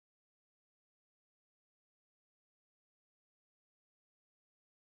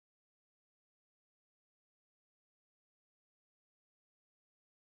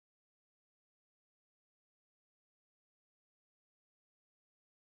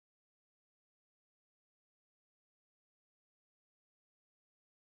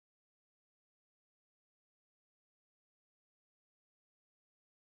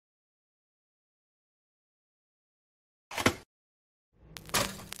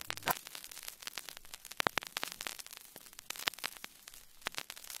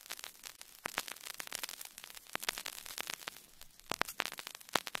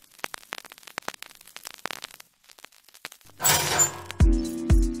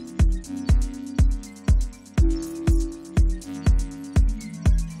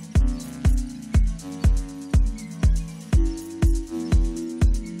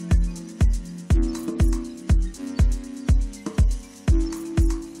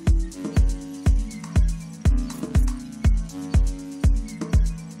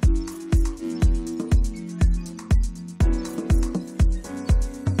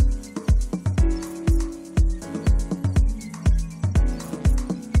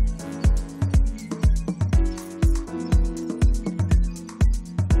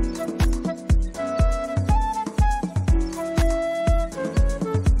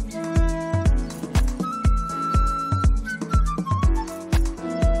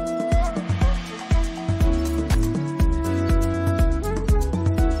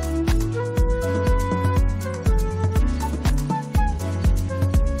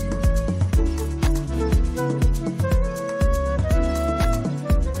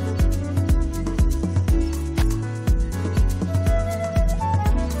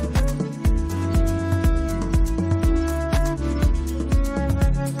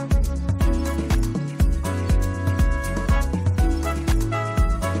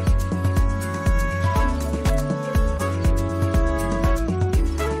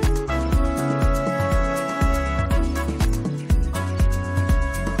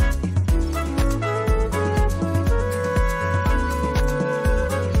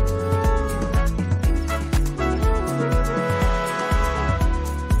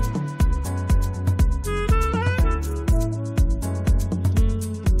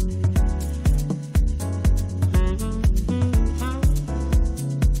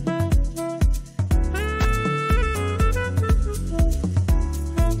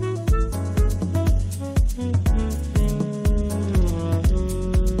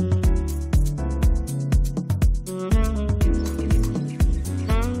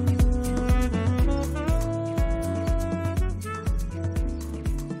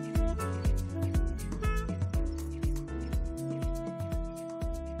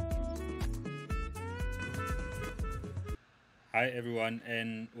Hi, everyone,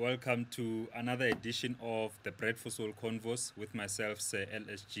 and welcome to another edition of the Bread for Soul Convos with myself, Sir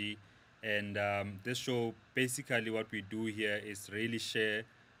LSG. And this show, basically, what we do here is really share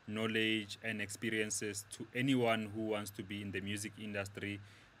knowledge and experiences to anyone who wants to be in the music industry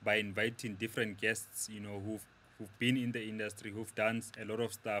by inviting different guests, who've been in the industry, who've done a lot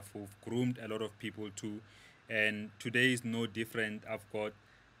of stuff, who've groomed a lot of people too. And today is no different. I've got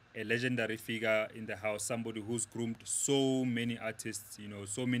a legendary figure in the house, somebody who's groomed so many artists,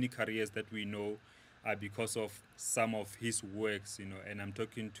 so many careers that we know because of some of his works, and I'm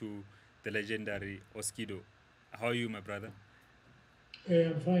talking to the legendary OSKIDO. How are you, my brother? Hey,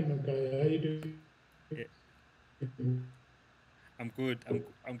 I'm fine, okay. How you Eh, doing? I'm good.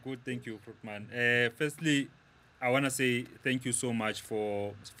 I'm good. Thank you, Fruitman. Firstly, I want to say thank you so much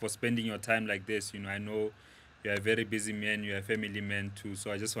for spending your time like this. I know you're a very busy man. You're a family man too.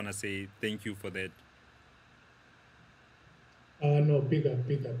 So I just want to say thank you for that. No, pick up,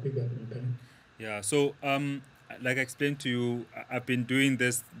 okay. Yeah. So like I explained to you, I've been doing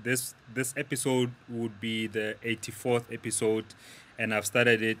this episode would be the 84th episode, and I've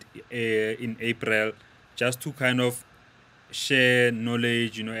started it in April, just to kind of share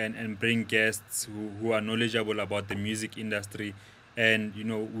knowledge, and bring guests who are knowledgeable about the music industry. And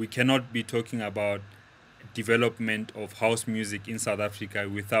we cannot be talking about development of house music in South Africa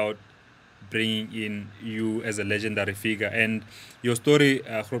without bringing in you as a legendary figure. And your story,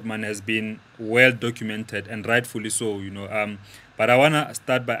 Grootman, has been well documented and rightfully so. But I wanna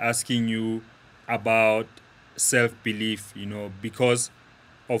start by asking you about self belief. Because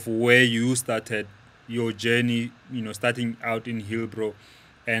of where you started your journey. Starting out in Hillbrow,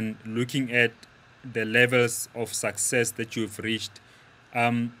 and looking at the levels of success that you've reached.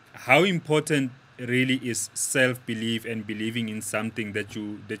 How important really is self belief and believing in something that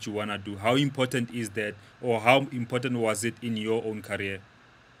you wanna do? How important is that, or how important was it in your own career?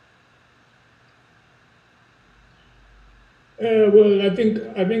 Well, I think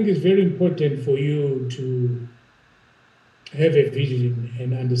it's very important for you to have a vision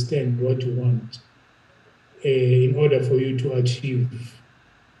and understand what you want in order for you to achieve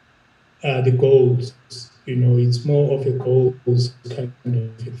the goals. It's more of a goals kind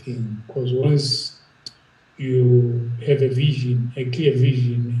of a thing. Because once you have a vision, a clear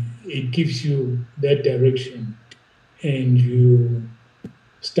vision, it gives you that direction, and you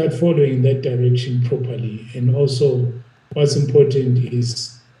start following that direction properly. And also, what's important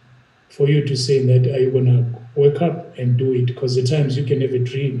is for you to say that, are you going to wake up and do it? Because at times you can have a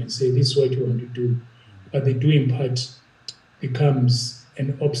dream and say, this is what you want to do. But the doing part becomes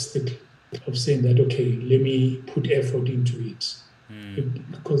an obstacle of saying that, okay, let me put effort into it.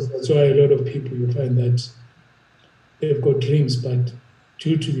 Because that's why a lot of people, you find that they've got dreams, but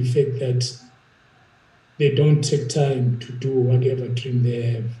due to the fact that they don't take time to do whatever dream they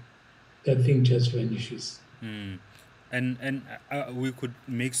have, that thing just vanishes. And we could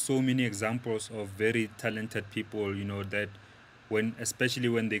make so many examples of very talented people, that when, especially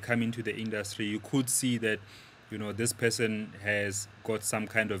when they come into the industry, you could see that this person has got some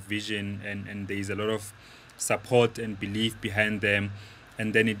kind of vision, and there is a lot of support and belief behind them,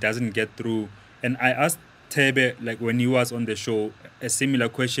 and then it doesn't get through. And I asked Tebe, like when he was on the show, a similar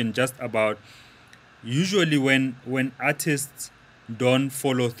question just about, usually when artists don't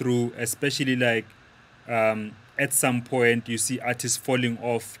follow through, especially like at some point you see artists falling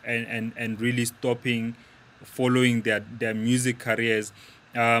off, and really stopping following their music careers.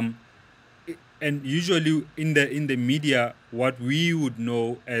 um, and usually in the media, what we would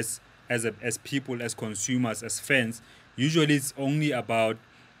know as people, as consumers, as fans, usually it's only about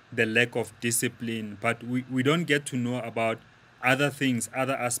the lack of discipline, but we don't get to know about other things,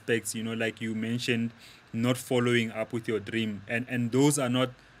 other aspects, like you mentioned, not following up with your dream, and those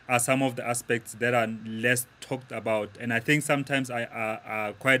are some of the aspects that are less talked about, and I think sometimes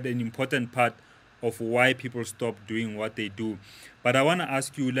are quite an important part of why people stop doing what they do. But I want to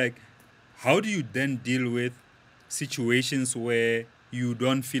ask you, like, how do you then deal with situations where you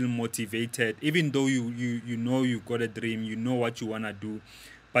don't feel motivated, even though you know you've got a dream, you know what you want to do,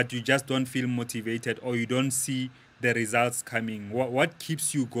 but you just don't feel motivated, or you don't see the results coming? What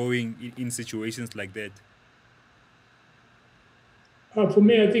keeps you going in situations like that? For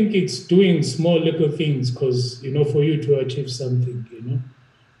me, I think it's doing small little things because, for you to achieve something,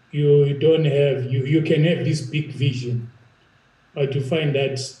 you don't have, you can have this big vision, but you find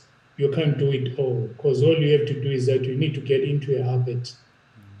that you can't do it all because all you have to do is that you need to get into a habit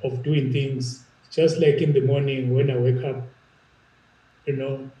of doing things. Just like in the morning when I wake up,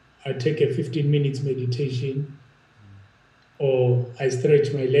 I take a 15 minutes meditation or I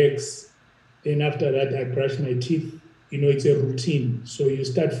stretch my legs. Then after that, I brush my teeth it's a routine. So you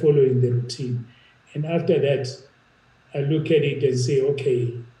start following the routine. And after that, I look at it and say,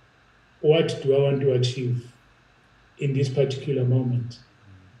 okay, what do I want to achieve in this particular moment?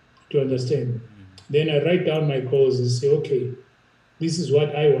 To understand. Then I write down my goals and say, okay, this is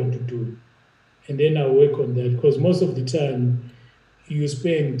what I want to do. And then I'll work on that. Because most of the time, you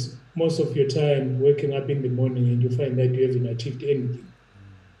spend most of your time waking up in the morning and you find that you haven't achieved anything.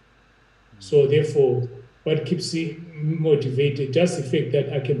 So therefore, what keeps me motivated, just the fact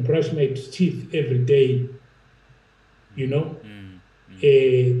that I can brush my teeth every day,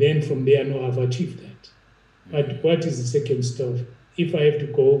 then from there, I know I've achieved that. But what is the second step? If I have to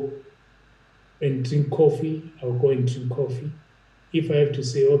go and drink coffee, I'll go and drink coffee. If I have to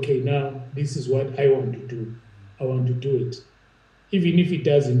say, okay, now this is what I want to do, I want to do it. Even if it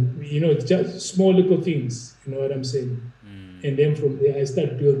doesn't, it's just small little things, you know what I'm saying? And then from there, I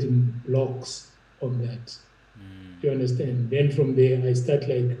start building blocks on that. Do you understand? Then from there, I start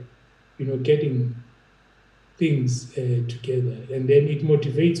getting things together. And then it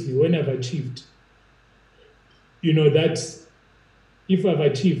motivates me when I've achieved, that if I've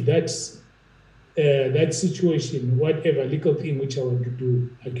achieved that situation, whatever little thing which I want to do,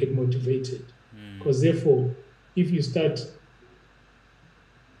 I get motivated. Because therefore, if you start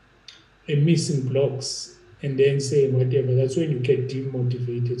missing blocks and then saying whatever, that's when you get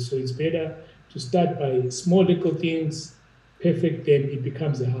demotivated. So it's better to start by small little things, perfect them, it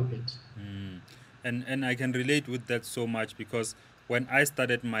becomes a habit. And I can relate with that so much because when I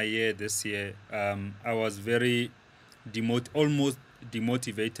started my year this year, I was very almost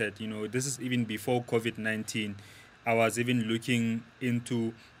demotivated. This is even before COVID-19. I was even looking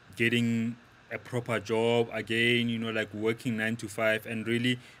into getting a proper job again. Like working 9 to 5 and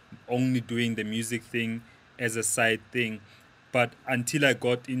really only doing the music thing as a side thing. But until I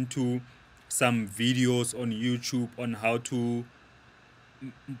got into some videos on YouTube on how to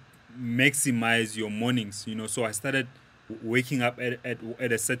maximize your mornings. So I started waking up at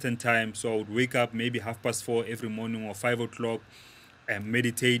a certain time. So I would wake up maybe 4:30 every morning or 5 o'clock and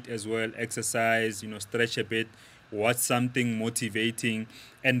meditate as well, exercise, stretch a bit, watch something motivating.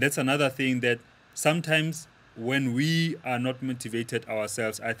 And that's another thing that sometimes when we are not motivated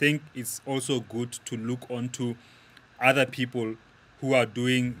ourselves, I think it's also good to look onto other people who are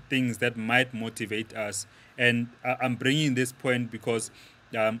doing things that might motivate us. And I'm bringing this point because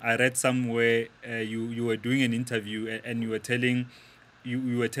I read somewhere you were doing an interview and you were telling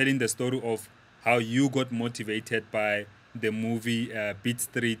the story of how you got motivated by the movie Beat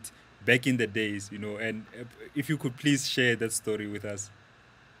Street back in the days, and if you could please share that story with us.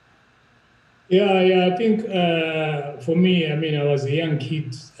 Yeah, I think for me, I mean, I was a young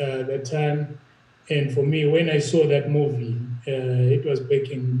kid at that time. And for me, when I saw that movie, it was back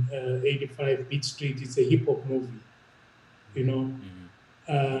in 85, Beat Street. It's a hip hop movie, you know.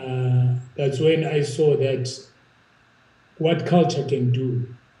 That's when I saw that what culture can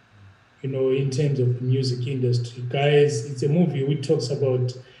do, in terms of the music industry. Guys, it's a movie which talks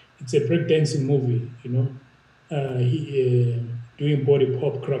about, it's a breakdancing movie, doing body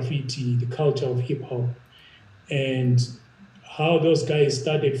pop, graffiti, the culture of hip hop, and how those guys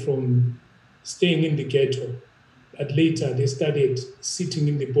started from staying in the ghetto, but later they started sitting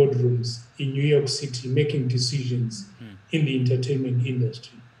in the boardrooms in New York City, making decisions in the entertainment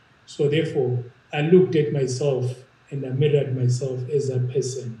industry. So therefore, I looked at myself and I mirrored myself as a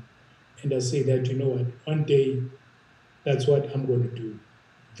person. And I say that, you know what, one day that's what I'm going to do.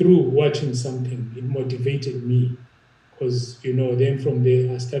 Through watching something, it motivated me. Because, then from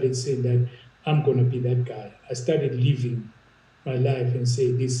there, I started saying that I'm going to be that guy. I started living my life and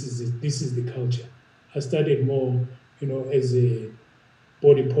say, this is it, this is the culture. I started more, as a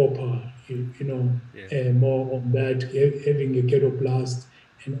body popper, more on that, having a ghetto blast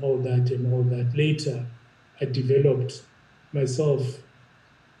and all that and all that. Later, I developed myself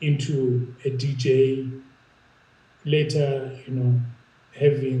into a DJ. Later,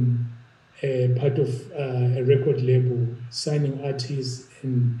 having a part of a record label, signing artists,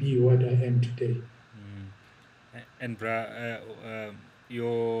 and be what I am today. And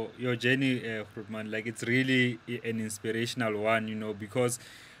your journey, Grootman, like it's really an inspirational one, because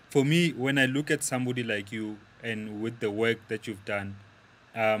for me, when I look at somebody like you and with the work that you've done,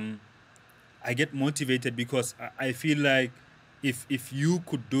 I get motivated because I feel like if you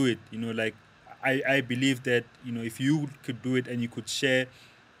could do it, like I believe that, if you could do it and you could share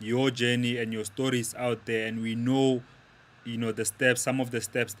your journey and your stories out there, and we know, the steps, some of the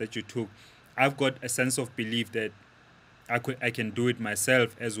steps that you took, I've got a sense of belief that I can do it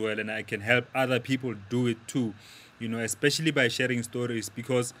myself as well, and I can help other people do it too, especially by sharing stories.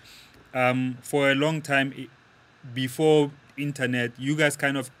 Because for a long time, before internet, you guys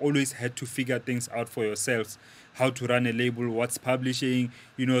kind of always had to figure things out for yourselves, how to run a label, what's publishing.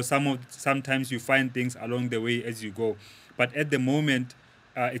 Sometimes you find things along the way as you go. But at the moment,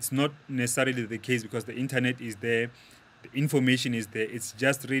 it's not necessarily the case because the internet is there, the information is there. It's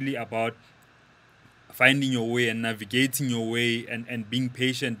just really about finding your way and navigating your way, and being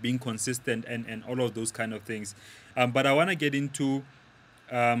patient, being consistent, and all of those kind of things. But I want to get into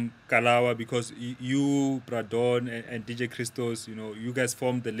Kalawa, because you, Bradon, and DJ Christos, you guys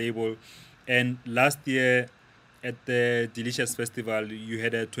formed the label. And last year at the Delicious Festival, you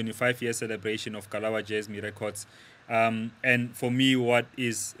had a 25-year celebration of Kalawa Jasmine Records. And for me, what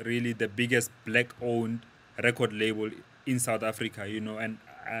is really the biggest black-owned record label in South Africa, and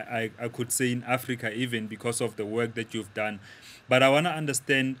I could say in Africa even, because of the work that you've done. But I want to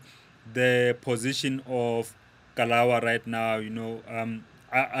understand the position of Kalawa right now.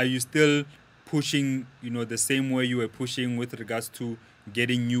 Are you still pushing, the same way you were pushing with regards to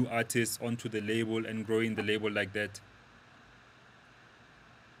getting new artists onto the label and growing the label like that?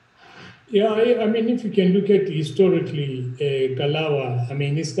 Yeah, I mean, if you can look at historically, Kalawa, I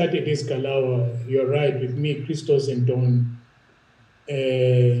mean, it started as Kalawa, you're right, with me, Christos and Don,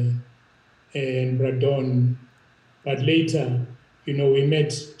 and Bradon. But later, we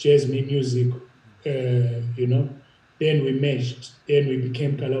met Jasmine Music, then we meshed, then we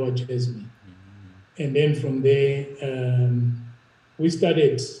became Kalawa Jasmine. And then from there, we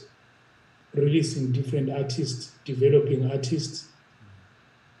started releasing different artists, developing artists,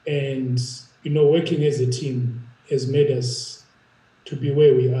 and working as a team has made us to be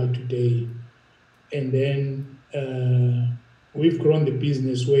where we are today. And then we've grown the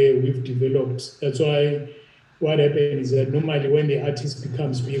business where we've developed. That's why what happened is that normally when the artist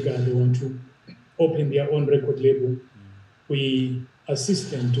becomes bigger, they want to open their own record label. We assist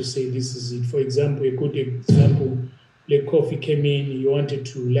them to say this is it. For example, a good example, Black Coffee came in, he wanted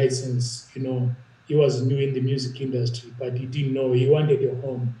to license, he was new in the music industry, but he didn't know, he wanted a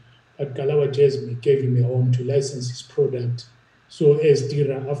home. But Kalawa Jasmine gave him a home to license his product. So as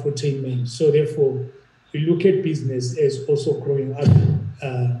Dira Afrotainment. So therefore, we look at business as also growing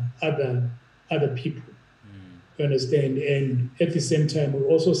other people. You understand? And at the same time, we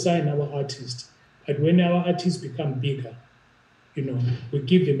also sign our artists. But when our artists become bigger, we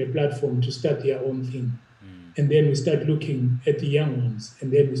give them a platform to start their own thing. And then we start looking at the young ones,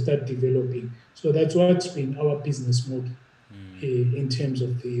 and then we start developing. So that's what's been our business model in terms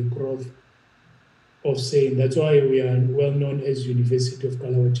of the growth of saying. That's why we are well known as University of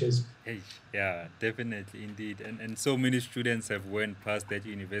Kalawa Jasmine. Hey, yeah, definitely, indeed, and so many students have went past that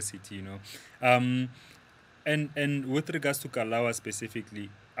university. And with regards to Kalawa specifically,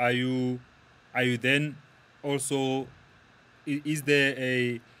 are you then also, is there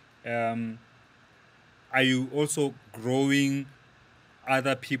a are you also growing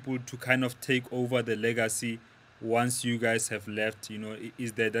other people to kind of take over the legacy once you guys have left?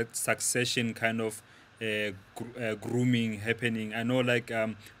 Is there that succession kind of grooming happening? I know, like,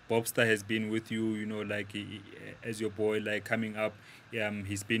 Bobster has been with you, like, as your boy, like, coming up.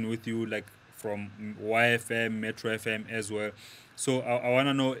 He's been with you, like, from YFM, Metro FM as well. So I want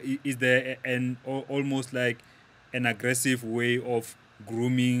to know, is there almost like an aggressive way of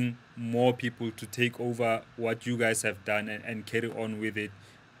grooming more people to take over what you guys have done, and carry on with it,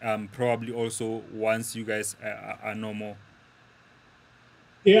 probably also once you guys are no more?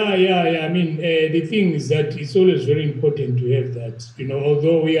 Yeah. I mean, the thing is that it's always very important to have that.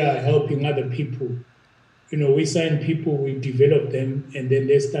 Although we are helping other people, we sign people, we develop them, and then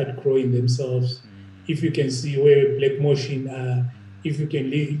they start growing themselves. If you can see where Black Motion are, if you can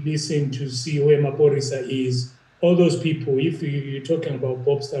listen to see where Maporisa is, all those people, if you're talking about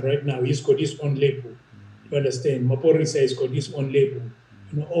Bobster right now, he's got his own label. You understand? Maporisa has got his own label.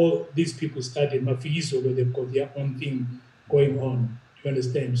 All these people started, Mafizo, they've got their own thing going on. You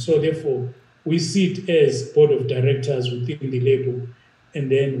understand? So therefore, we sit as board of directors within the label,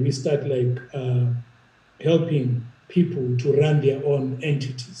 and then we start like helping people to run their own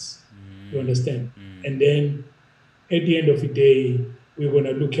entities. You understand? And then at the end of the day, we're going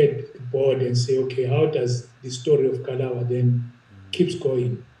to look at the board and say, okay, how does the story of Kalawa then keeps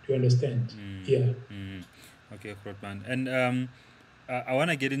going? Do you understand? Yeah. Okay, Krotman. And I want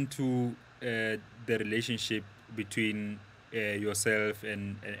to get into the relationship between yourself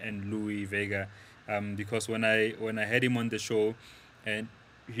and Louis Vega, because when I had him on the show, and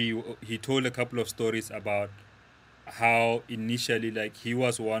he told a couple of stories about how initially, like, he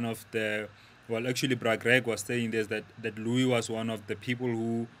was one of the, well, actually Greg was saying this, that Louis was one of the people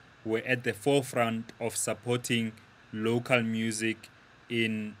who were at the forefront of supporting local music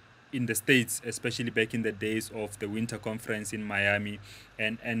in in the States, especially back in the days of the Winter Conference in Miami,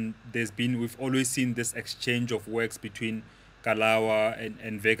 and we've always seen this exchange of works between Kalawa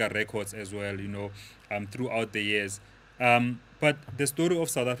and Vega Records as well, throughout the years. But the story of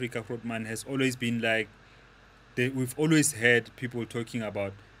South Africa, Grootman, has always been like we've always heard people talking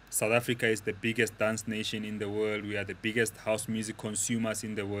about South Africa is the biggest dance nation in the world. We are the biggest house music consumers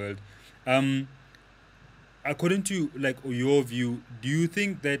in the world. Um, According to like your view, do you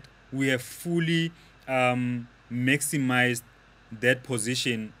think that we have fully maximized that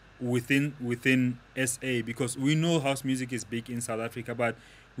position within SA? Because we know house music is big in South Africa, but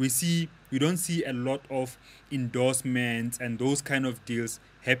we don't see a lot of endorsements and those kind of deals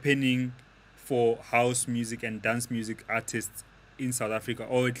happening for house music and dance music artists in South Africa,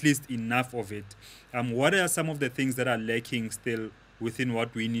 or at least enough of it. What are some of the things that are lacking still within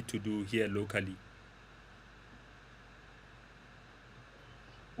what we need to do here locally?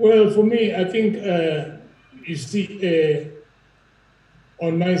 Well, for me, I think you see,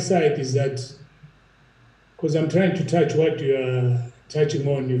 on my side is that because I'm trying to touch what you are touching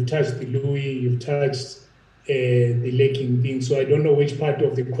on. You've touched the Louis, you've touched the lacking thing. So I don't know which part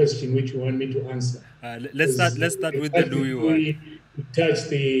of the question which you want me to answer. Let's start. Let's start You've with the touched the Louis one. Louis, you've touched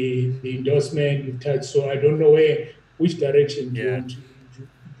the endorsement, you've touched. So I don't know which direction do you Yeah, want do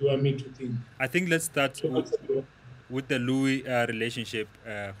you want me to think I think let's start to answer the. with the Louis relationship,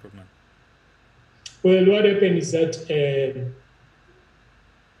 Krugman. Well, what happened is that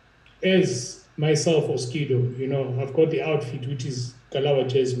as myself, OSKIDO, I've got the outfit, which is Kalawa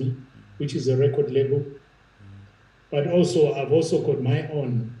Jasmine, which is a record label. But also, I've also got my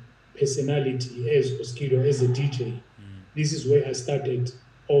own personality as OSKIDO, as a DJ. This is where I started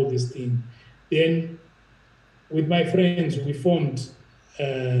all this thing. Then, with my friends, we formed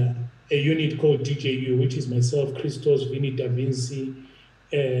a unit called DJU, which is myself, Christos, Vinny Da Vinci,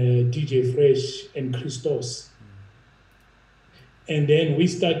 DJ Fresh, and Christos. And then we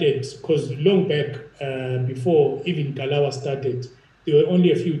started, because long back, before even Kalawa started, there were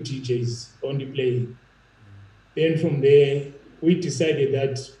only a few DJs only playing. Then from there, we decided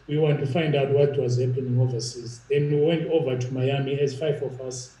that we want to find out what was happening overseas. Then we went over to Miami as 5 of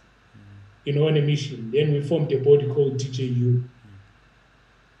us, on a mission. Then we formed a body called DJU.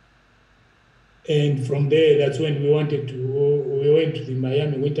 And from there, that's when we went to the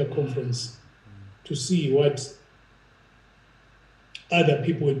Miami Winter Conference to see what other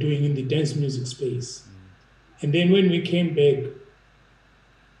people were doing in the dance music space. And then when we came back,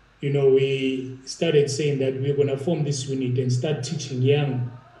 we started saying that we're going to form this unit and start teaching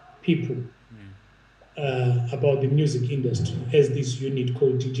young people about the music industry as this unit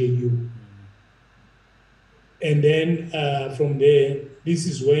called DJU. And then from there, this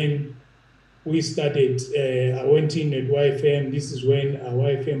is when we started. I went in at YFM. This is when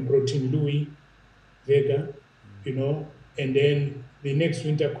YFM brought in Louis Vega, and then the next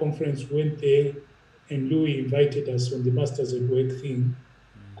winter conference went there, and Louis invited us on the Masters at Work thing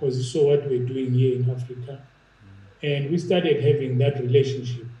because he saw what we're doing here in Africa. And we started having that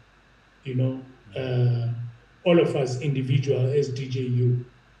relationship, all of us individual as DJU.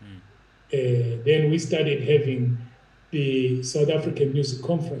 Then we started having the South African Music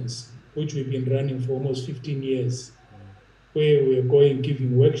Conference, which we've been running for almost 15 years, where we're going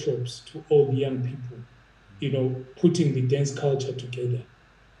giving workshops to all the young people, putting the dance culture together.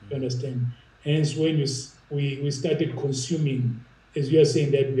 You understand? Hence, when we started consuming, as you are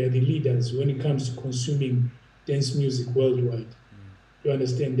saying, that we are the leaders when it comes to consuming dance music worldwide. You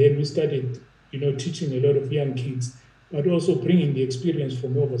understand? Then we started, teaching a lot of young kids, but also bringing the experience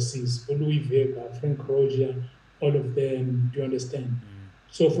from overseas. Louis Vega, Frank Roger, all of them. Do you understand?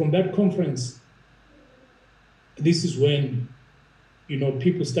 So from that conference, this is when,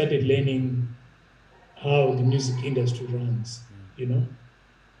 people started learning how the music industry runs,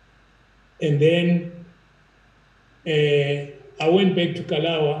 And then I went back to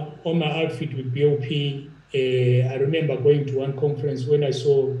Kalawa on my outfit with BOP. I remember going to one conference when I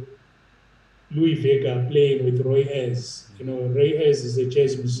saw Louis Vega playing with Roy Ayers. Roy Ayers is a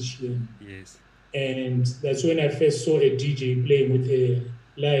jazz musician. Yes. And that's when I first saw a DJ playing with a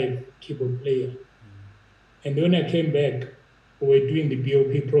live keyboard player. And when I came back, we were doing the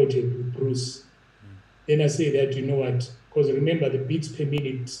BOP project with Bruce. Then I said that, what, because remember the beats per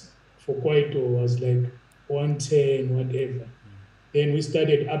minute for Kwaito was like 110, whatever. Then we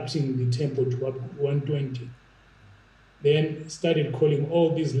started upping the tempo to up 120. Then started calling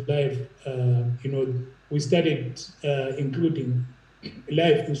all these live, we started including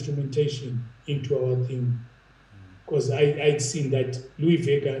live instrumentation into our thing. Because I'd seen that Louis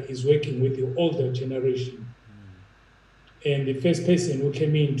Vega is working with the older generation. And the first person who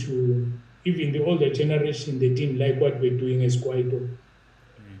came in to, even the older generation, they didn't like what we're doing as OSKIDO.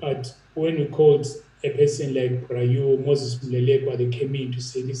 But when we called a person like Brayo, Moses Mlelekwa, they came in to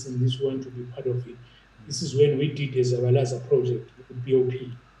say, listen, this we want to be part of it. This is when we did the Zabalaza project with BOP.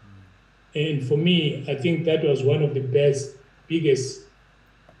 And for me, I think that was one of the biggest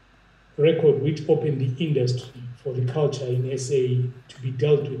record which opened the industry for the culture in SA to be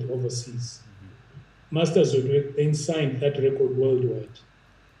dealt with overseas. Masters of Work then signed that record worldwide.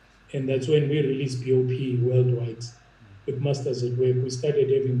 And that's when we released BOP worldwide with Masters at Work. We started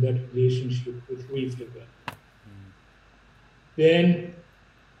having that relationship with Wayfair. Then,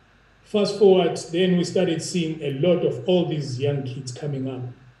 fast forward, then we started seeing a lot of all these young kids coming up,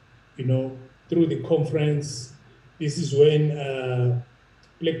 through the conference. This is when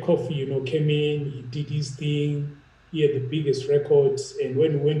Black Coffee, came in, he did his thing. He had the biggest records. And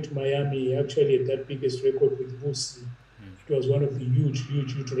when we went to Miami, he actually had that biggest record with Vusi. It was one of the huge,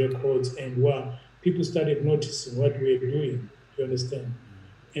 huge, huge records. And wow, people started noticing what we were doing, you understand?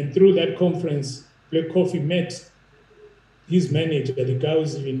 And through that conference, Black Coffee met his manager, the guy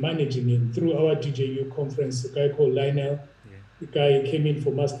who's even managing him, through our DJU conference, a guy called Lionel. The guy came in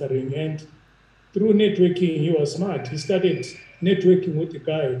for mastering. And through networking, he was smart. He started networking with the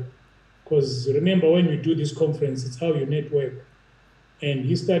guy. Because remember, when you do this conference, it's how you network. And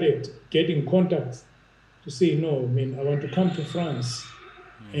he started getting contacts to say, no, I mean, I want to come to France.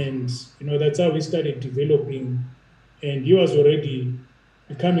 And, that's how we started developing. And he was already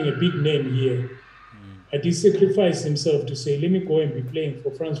becoming a big name here. But he sacrificed himself to say, let me go and be playing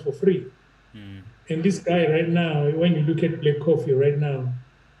for France for free. And this guy right now, when you look at Black Coffee right now,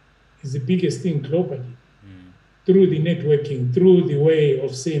 is the biggest thing globally. Through the networking, through the way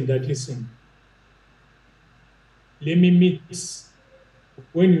of saying that, listen, let me meet,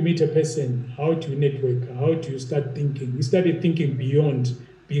 when you meet a person, how do you network? How do you start thinking? We started thinking beyond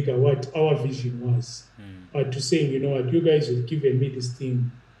bigger, what our vision was. But to saying, you know what, you guys have given me this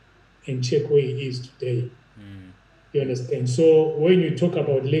thing and check where he is today. You understand? So when you talk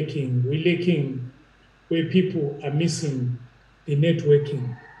about lacking, we're lacking where people are missing the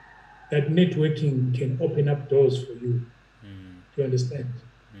networking. That networking can open up doors for you. You understand?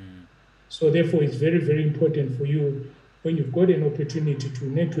 So therefore, it's very, very important for you when you've got an opportunity to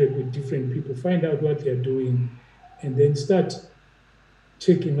network with different people, find out what they're doing, and then start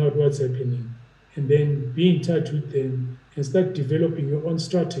checking out what's happening, and then be in touch with them and start developing your own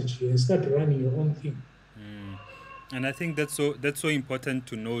strategy and start running your own thing. And I think that's so important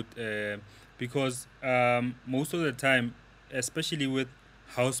to note, because most of the time, especially with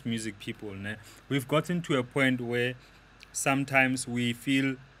house music people, we've gotten to a point where sometimes we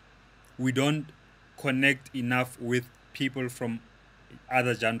feel we don't connect enough with people from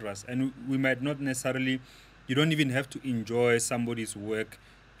other genres, and we might not necessarily, you don't even have to enjoy somebody's work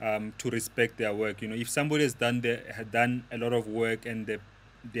to respect their work. If somebody has done a lot of work and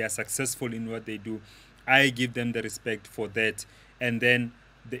they are successful in what they do, I give them the respect for that. And then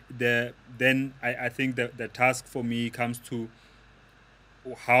then I think the task for me comes to,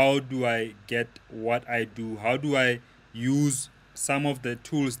 how do I get what I do? How do I use some of the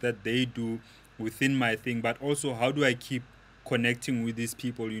tools that they do within my thing? But also, how do I keep connecting with these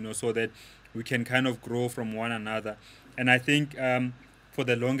people, so that we can kind of grow from one another? And I think for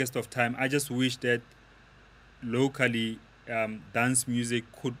the longest of time, I just wish that locally dance music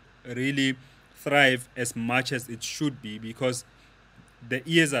could really thrive as much as it should be, because the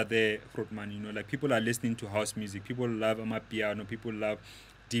ears are there, Fruitman. Like, people are listening to house music. People love amapiano. People love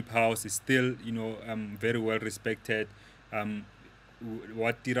deep house. It's still, very well respected.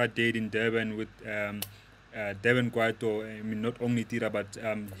 What Tira did in Durban with Durban Kwaito, I mean, not only Tira, but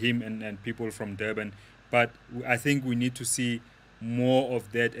him and people from Durban. But I think we need to see more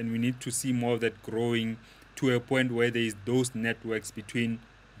of that, and we need to see more of that growing to a point where there is those networks between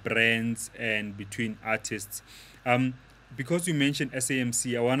brands and between artists. Because you mentioned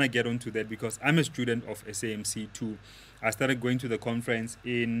SAMC, I want to get onto that, because I'm a student of SAMC too. I started going to the conference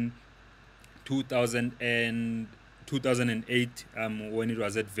in 2008 when it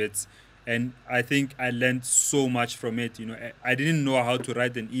was at WITS. And I think I learned so much from it. I didn't know how to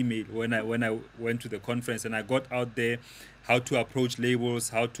write an email when I went to the conference, and I got out there, how to approach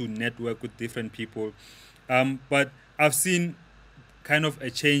labels, how to network with different people. But I've seen kind of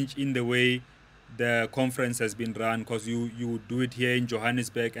a change in the way the conference has been run, because you do it here in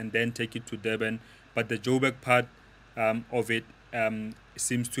Johannesburg and then take it to Durban, but the Joburg part of it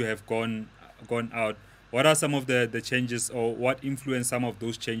seems to have gone out. What are some of the changes, or what influenced some of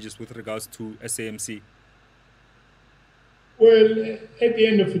those changes with regards to SAMC? Well, at the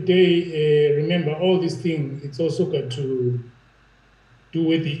end of the day, remember all these things, it's also got to do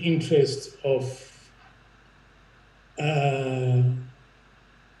with the interest of uh,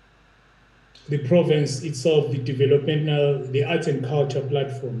 the province itself, the developmental, the arts and culture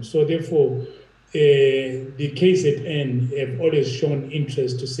platform. So therefore, the KZN have always shown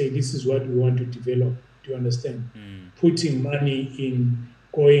interest to say this is what we want to develop. Do you understand? Mm, Putting money in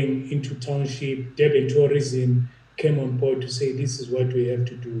going into township, Durban tourism came on board to say this is what we have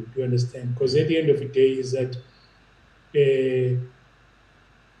to do. Do you understand? Because at mm, the end of the day, is that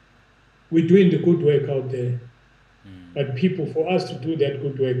we're doing the good work out there, mm, but people, for us to do that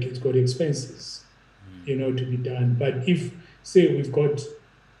good work, it's got expenses, to be done. But if, say, we've got,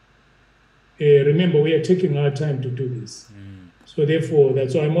 remember, we are taking our time to do this. mm, So therefore,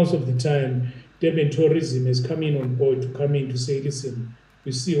 that's why most of the time, Durban tourism is coming on board to come in to say, listen,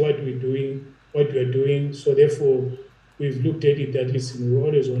 we see what we're doing, what we're doing. So therefore, we've looked at it that, listen, we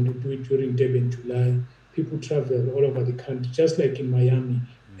always want to do it during Durban, July. People travel all over the country, just like in Miami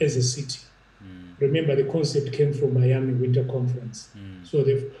as a city. mm, Remember, the concept came from Miami Winter Conference. mm, So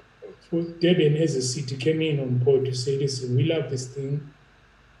for Durban as a city came in on board to say, listen, we love this thing.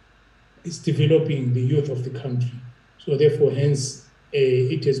 It's developing the youth of the country. So therefore, hence,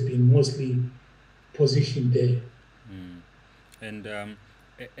 it has been mostly positioned there. mm. And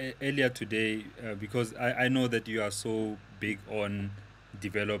earlier today, because I know that you are so big on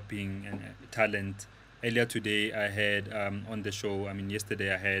developing and talent. Earlier today, I had on the show. I mean,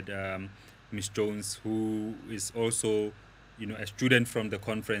 yesterday I had Miss Jones, who is also, a student from the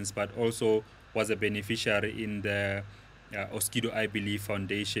conference, but also was a beneficiary in the OSKIDO, I believe,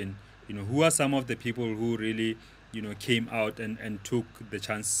 Foundation. Who are some of the people who really, came out and took the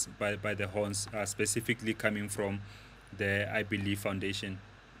chance by the horns, specifically coming from the I Believe Foundation?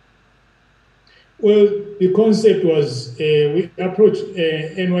 Well, the concept was we approached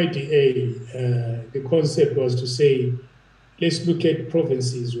NYDA. The concept was to say, let's look at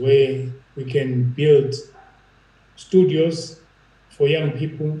provinces where we can build studios for young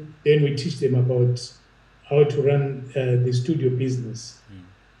people. Then we teach them about how to run the studio business.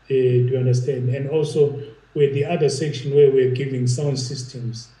 Do you understand? And also with the other section where we're giving sound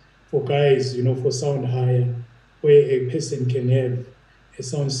systems for guys, for sound hire, where a person can have a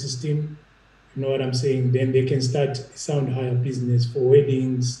sound system, you know what I'm saying? Then they can start sound hire business for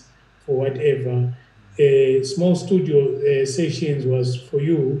weddings, for whatever. Small studio sessions was for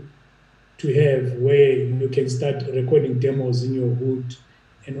you to have where you can start recording demos in your hood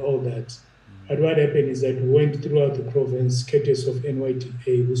and all that. But what happened is that we went throughout the province, courtesy of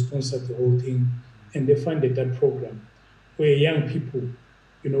NYTA, who sponsored the whole thing, and they funded that program where young people,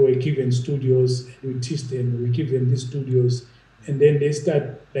 were given studios and we teach them, we give them these studios, and then they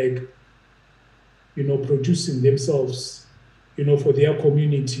start like, producing themselves, for their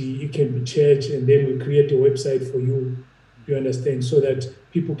community. It can be church, and then we create a website for you. Do you understand? So that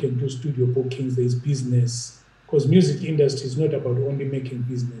people can do studio bookings. There's business because music industry is not about only making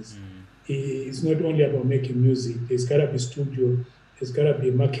business. It's not only about making music. There's gotta be studio. There's gotta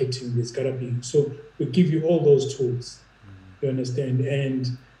be marketing. There's gotta be. So we give you all those tools. You understand?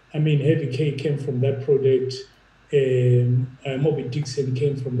 And I mean, Heavy K came from that project. Moby Dixon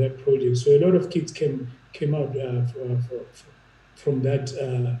came from that project. So a lot of kids came out from that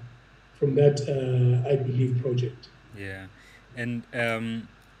I believe project. Yeah, and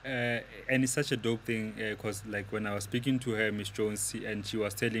it's such a dope thing because like when I was speaking to her, Miss Jones, and she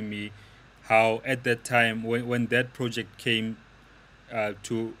was telling me how at that time when that project came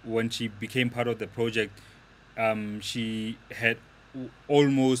to when she became part of the project, she had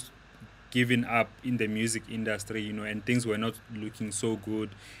almost given up in the music industry, and things were not looking so good.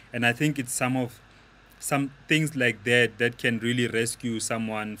 And I think it's some things like that that can really rescue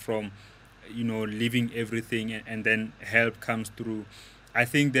someone from, leaving everything, and then help comes through. I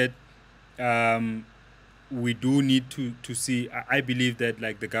think that um, we do need to see. I believe that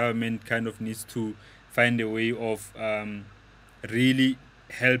like the government kind of needs to find a way of really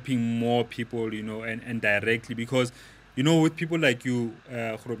helping more people, and directly, because with people like you,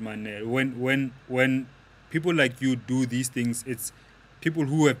 Grootman, when people like you do these things, it's people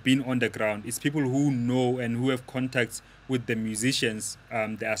who have been on the ground. It's people who know and who have contacts with the musicians,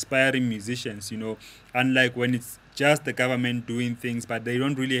 the aspiring musicians. Unlike when it's just the government doing things, but they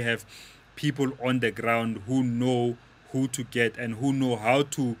don't really have people on the ground who know who to get and who know how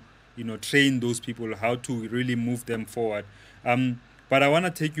to, train those people, how to really move them forward. But I want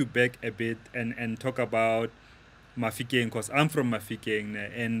to take you back a bit and talk about Mafikeng, because I'm from Mafikeng,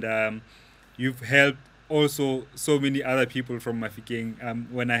 and you've helped also so many other people from Mafikeng.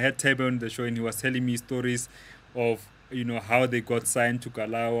 When I had Tebe on the show and he was telling me stories of how they got signed to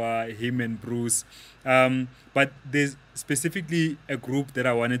Kalawa, him and Bruce. But there's specifically a group that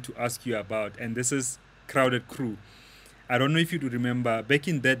I wanted to ask you about, and this is Crowded Crew. I don't know if you do remember back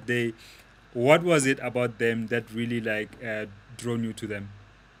in that day, what was it about them that really drawn you to them?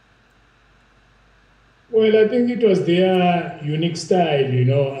 Well, I think it was their unique style,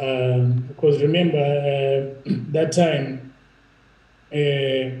 because remember that time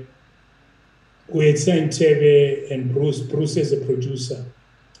we had signed Tebe and Bruce as a producer.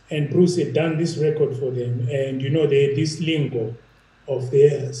 And Bruce had done this record for them. And, they had this lingo of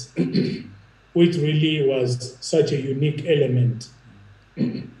theirs, which really was such a unique element.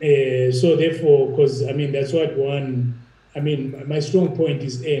 So therefore, because, that's what my strong point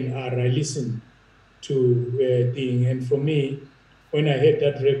is A&R. I listen to thing. And for me, when I heard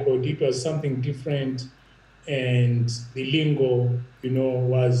that record, it was something different. And the lingo,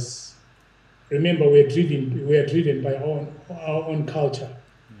 was, remember, we are driven by our own culture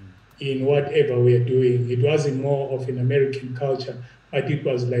in whatever we are doing. It wasn't more of an American culture, but it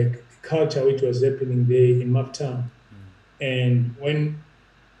was like the culture which was happening there in Maptown. And when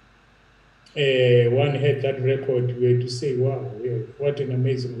one heard that record, we had to say, wow, what an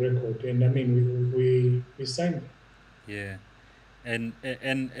amazing record. And we signed them. Yeah, and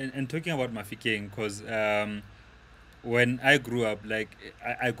talking about Mafikeng, because when I grew up,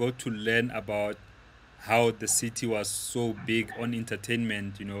 I got to learn about how the city was so big on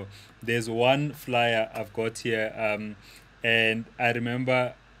entertainment. There's one flyer I've got here, and I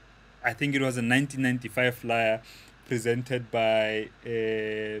remember, I think it was a 1995 flyer presented by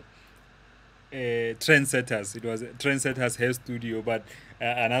Trendsetters. It was Trendsetters Hair Studio, but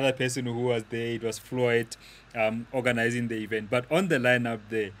another person who was there, it was Floyd, organizing the event. But on the lineup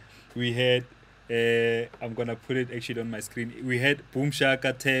there, we had, I'm gonna put it actually on my screen. We had Boom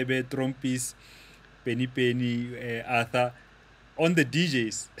Shaka, Tebe, Trompis, Penny Penny, Arthur. On the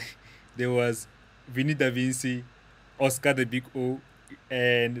DJs, there was Vinny Da Vinci, Oscar the Big O,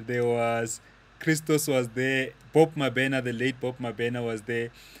 and there was Christos was there, Bob Mabena, the late Bob Mabena was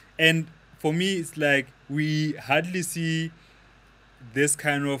there. And for me, it's like we hardly see this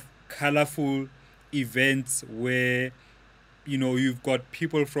kind of colorful events where you've got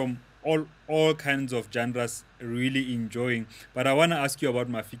people from all kinds of genres really enjoying. But I want to ask you about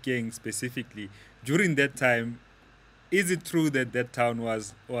Mafikeng specifically. During that time, is it true that that town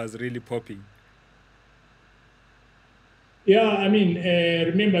was really popping? Yeah,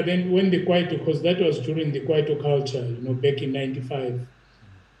 remember then when the Kwaito, because that was during the Kwaito culture, back in 95.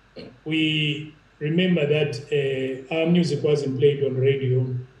 We remember that our music wasn't played on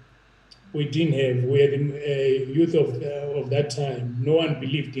radio. We had the youth of that time. No one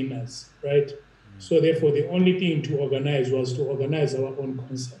believed in us, right? So therefore, the only thing to organize was to organize our own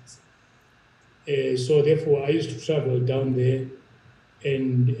concerts. So therefore, I used to travel down there,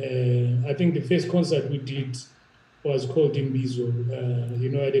 and I think the first concert we did was called Imbizo,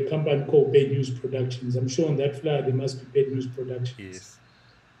 at a company called Bad News Productions. I'm sure on that flyer there must be Bad News Productions. Yes.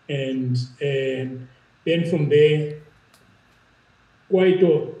 And then from there,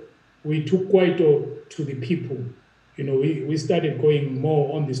 Kwaito, we took Kwaito to the people. We started going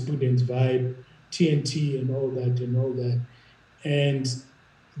more on the students' vibe, TNT and all that and all that. And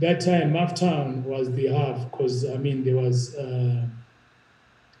that time, Maftown was the half because, there was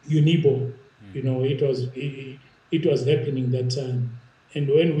Unibo. It was happening that time. And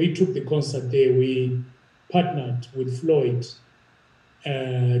when we took the concert there, we partnered with Floyd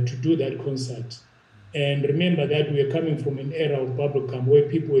to do that concert. And remember that we are coming from an era of bubblegum where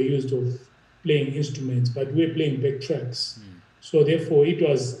people were used to playing instruments, but we were playing back tracks. So therefore, it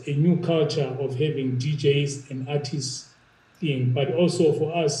was a new culture of having DJs and artists thing. But also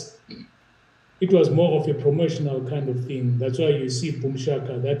for us, it was more of a promotional kind of thing. That's why you see Boom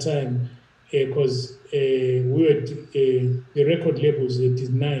Shaka that time, because the record labels they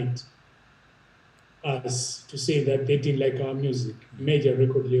denied us to say that they didn't like our music, major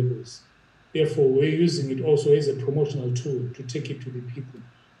record labels. Therefore, we're using it also as a promotional tool to take it to the people.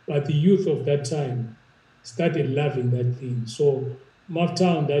 But the youth of that time started loving that thing. So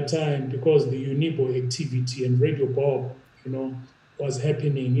Maftown that time, because the Unibo activity and Radio Bob, was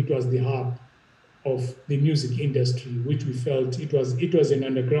happening, it was the hub of the music industry, which we felt it was an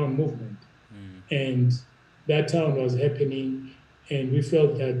underground movement. And that town was happening, and we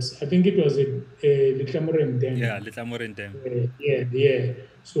felt that, I think it was a Litlamoren Dam. Yeah, Litlamoren Dam. Yeah.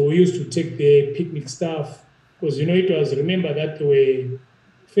 So we used to take the picnic stuff, because, remember that there were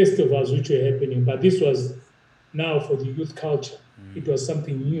festivals which were happening, but this was now for the youth culture. It was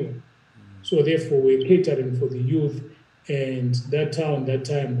something new. So therefore, we're catering for the youth, and that town that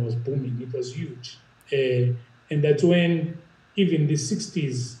time was booming. It was huge. And that's when even the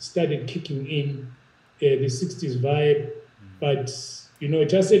 60s started kicking in, the 60s vibe. But,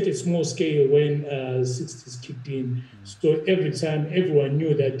 just at a small scale when 60s kicked in. So every time, everyone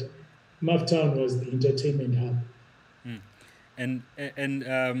knew that Maftown was the entertainment hub. And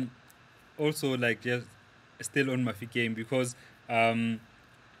also like just still on Mafi game because um,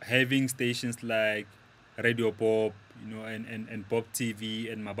 having stations like Radio Bob, and Bob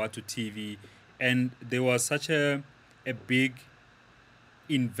TV and Mabatu TV, and there was such a big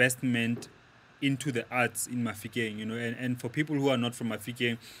investment into the arts in Mafikeng, and for people who are not from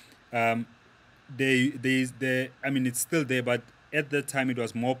Mafikeng, um, I mean it's still there, but at that time it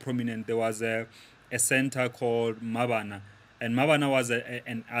was more prominent. There was a center called Mabana, and Mabana was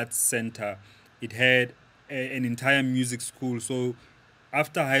an arts center. It had an entire music school. So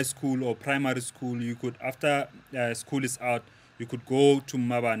after high school or primary school, you could, after school is out, you could go to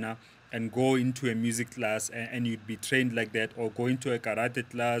Mabana and go into a music class, and you'd be trained like that, or go into a karate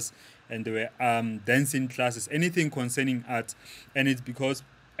class, and there were dancing classes, anything concerning art. And it's because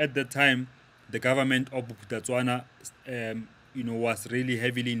at the time the government of Botswana, was really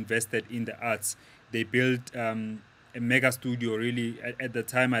heavily invested in the arts. They built a mega studio. Really, at the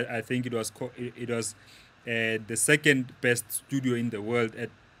time, I think it was the second best studio in the world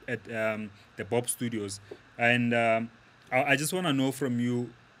at the Bob Studios. And I just want to know from you,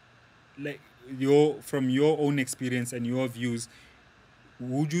 like your own experience and your views,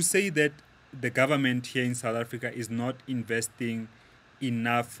 would you say that the government here in South Africa is not investing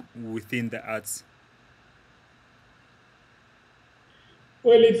enough within the arts?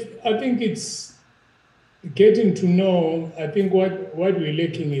 Well, I think it's getting to know. I think what we're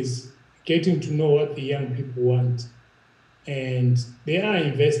lacking is getting to know what the young people want. And they are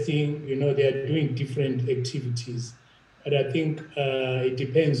investing, they are doing different activities. But I think it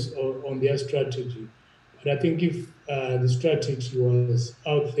depends on their strategy. But I think if the strategy was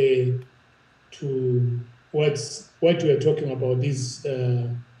out there to what we are talking about, these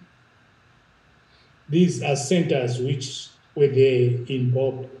are centers which were there in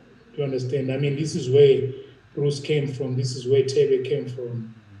Bob, to understand. I mean, this is where Bruce came from. This is where Tebe came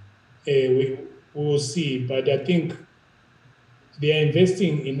from. We will see. But I think they are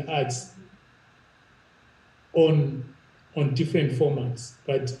investing in arts on different formats.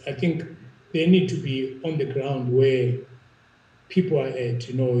 But I think they need to be on the ground where people are at,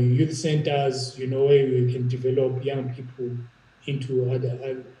 youth centers, where we can develop young people into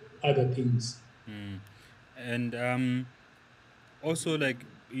other things. And also, like,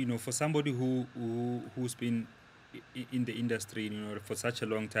 for somebody who's been in the industry, for such a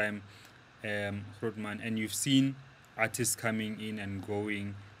long time, Rodman, and you've seen artists coming in and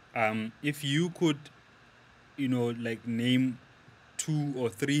going. If you could, like, name two or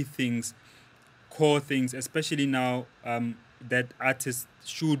three things, core things, especially now, that artists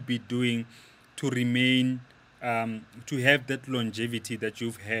should be doing to remain, to have that longevity that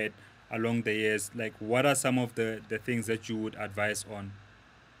you've had along the years, like, what are some of the things that you would advise on?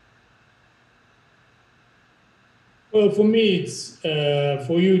 Well, for me, it's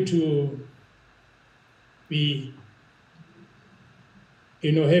for you to be,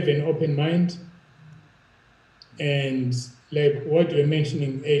 have an open mind. And like what you were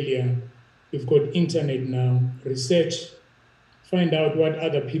mentioning earlier, we've got internet now, research, find out what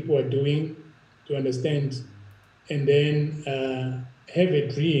other people are doing to understand, and then have a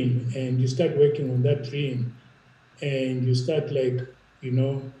dream, and you start working on that dream, and you start, like,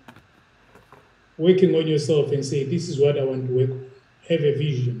 working on yourself and say, this is what I want to work on. Have a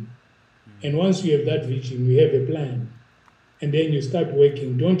vision. And once you have that vision, you have a plan. And then you start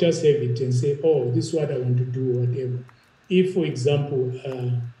working. Don't just have it and say, oh, this is what I want to do, whatever. If, for example,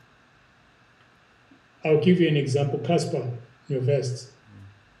 I'll give you an example. Casper Nyovest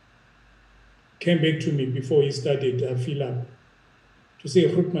came back to me before he started Fill Up to say,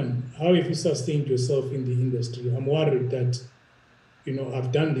 Hootman, how have you sustained yourself in the industry? I'm worried that,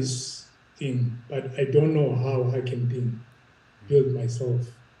 I've done this thing, but I don't know how I can build myself.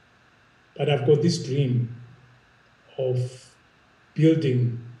 But I've got this dream of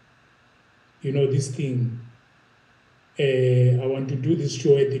building, this thing. I want to do this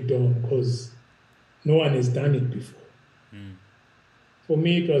show at the Dome because no one has done it before. For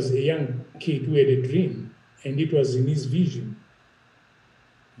me, it was a young kid who had a dream, and it was in his vision.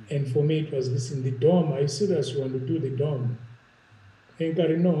 And for me, it was, listen, the Dome, are you serious? You want to do the Dome? And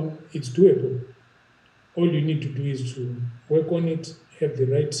Gary, no, it's doable. All you need to do is to work on it, have the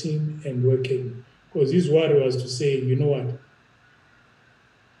right team, and work in. Because his worry was to say, you know what?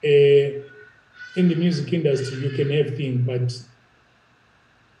 In the music industry, you can have things, but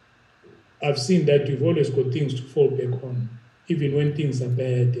I've seen that you've always got things to fall back on, even when things are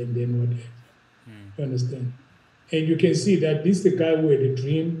bad and then whatever. You understand? And you can see that this is the guy who had a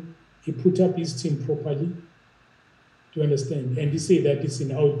dream. He put up his team properly. Do you understand? And he said that,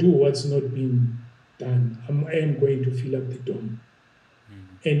 listen, I'll do what's not been done. I am going to fill up the dome.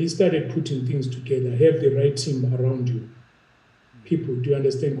 And he started putting things together. Have the right team around you. People, do you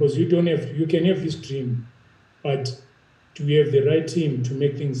understand? Because you can have this dream, but do you have the right team to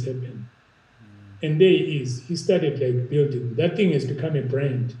make things happen? And there he is. He started like building. That thing has become a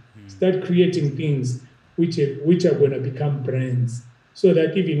brand. Start creating things which are going to become brands, so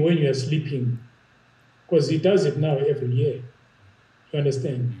that even when you are sleeping, because he does it now every year, you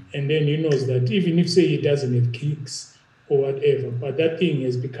understand? And then he knows that even if, say, he doesn't have kicks or whatever, but that thing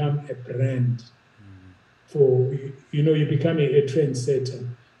has become a brand for, you become a trendsetter.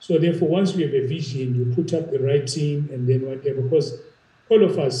 So therefore, once we have a vision, you put up the right team and then whatever, because all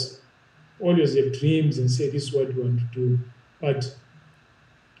of us always have dreams and say this is what we want to do. But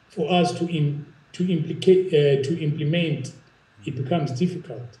for us to implement, it becomes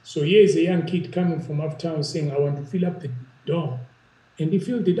difficult. So here's a young kid coming from uptown saying, I want to fill up the dome. And he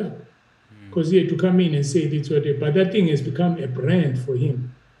filled it up. Because he had to come in and say this, whatever. But that thing has become a brand for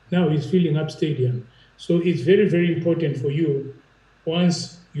him. Now he's filling up stadium. So it's very, very important for you,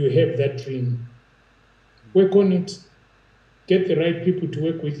 once you have that dream, work on it, get the right people to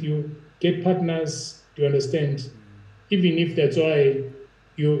work with you, get partners, do you understand? Even if that's why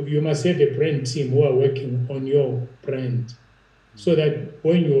you must have a brand team who are working on your brand, so that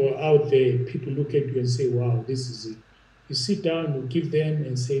when you're out there, people look at you and say, wow, this is it. You sit down, you give them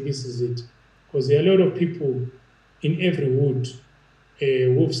and say, this is it. Because there are a lot of people in every wood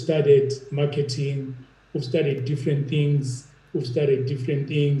who've studied marketing, who've studied different things,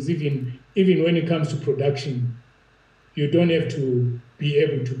 Even when it comes to production, you don't have to be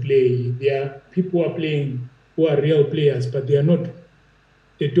able to play. There are people who are playing who are real players, but they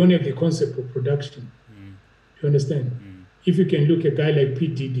don't have the concept of production. You understand? If you can look at a guy like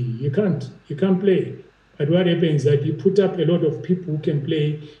PDD, you can't play. But what happens is that you put up a lot of people who can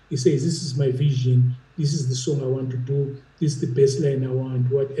play. He says, this is my vision. This is the song I want to do. This is the bass line I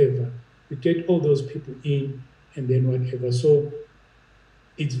want, whatever. You get all those people in and then whatever. So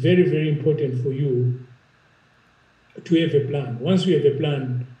it's very, very important for you to have a plan. Once you have a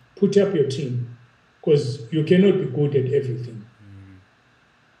plan, put up your team, because you cannot be good at everything.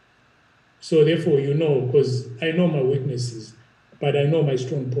 So therefore, because I know my weaknesses, but I know my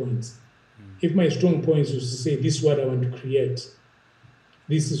strong points. If my strong points was to say, this is what I want to create,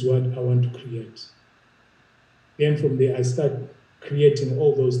 this is what I want to create. Then from there, I start creating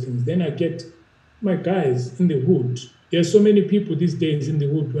all those things. Then I get my guys in the hood. There are so many people these days in the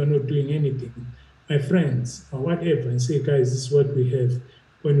hood who are not doing anything. My friends or whatever, and say, guys, this is what we have.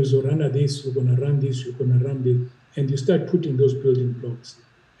 When you run this, you're going to run this, you're going to run this. And you start putting those building blocks.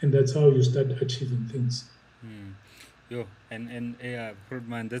 And that's how you start achieving things. Yo, and yeah,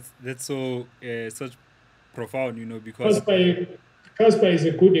 man, that's so such profound, because Casper is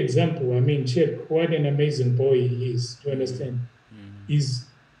a good example. I mean, check what an amazing boy he is. Do you understand? He's,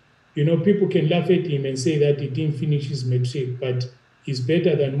 people can laugh at him and say that he didn't finish his matric, but he's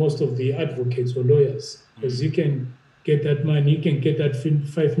better than most of the advocates or lawyers, because he can get that money. He can get that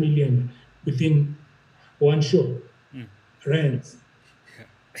 5 million within one show. Rent.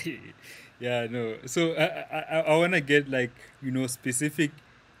 Yeah, no. So I want to get specific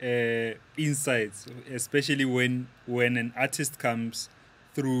insights, especially when an artist comes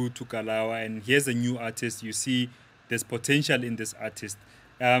through to Kalawa and here's a new artist. You see there's potential in this artist.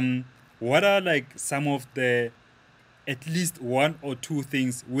 What are some of the, at least one or two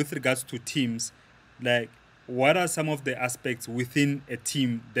things with regards to teams? What are some of the aspects within a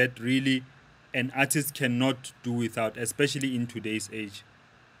team that really an artist cannot do without, especially in today's age?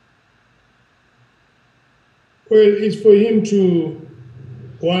 Well, it's for him to,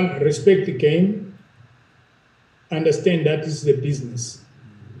 one, respect the game, understand that this is the business.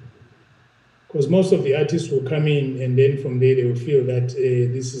 Because most of the artists will come in and then from there they will feel that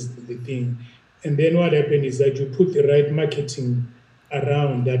this is the thing. And then what happens is that you put the right marketing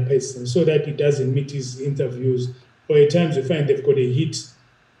around that person so that he doesn't meet his interviews. Or at times you find they've got a hit,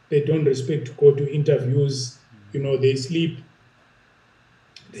 they don't respect to go to interviews, they sleep,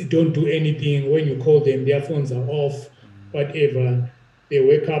 they don't do anything. When you call them, their phones are off, whatever. They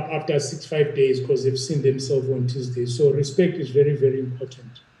wake up after 5 days because they've seen themselves on Tuesday. So respect is very, very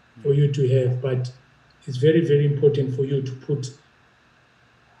important for you to have, but it's very, very important for you to put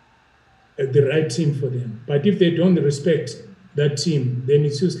the right team for them. But if they don't respect that team, then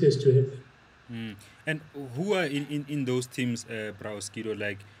it's useless to have them. And who are in those teams, Bra OSKIDO,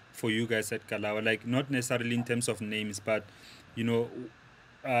 like for you guys at Kalawa? Like not necessarily in terms of names, but you know,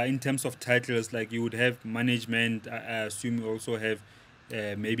 in terms of titles, like you would have management. I assume you also have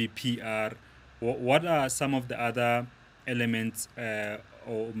maybe PR. What are some of the other elements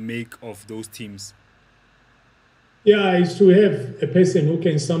or make of those teams? Yeah, is to have a person who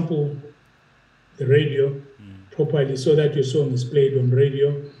can sample the radio properly so that your song is played on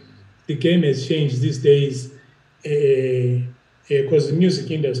radio. The game has changed these days because the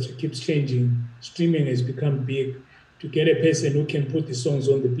music industry keeps changing. Streaming has become big. To get a person who can put the songs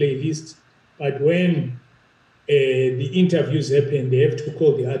on the playlist, but when the interviews happen, they have to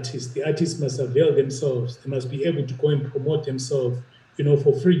call the artist. The artist must avail themselves. They must be able to go and promote themselves,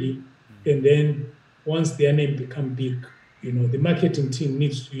 for free. And then once their name become big, the marketing team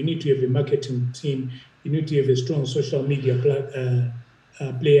you need to have a marketing team. You need to have a strong social media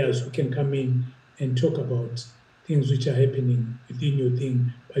players who can come in and talk about things which are happening within your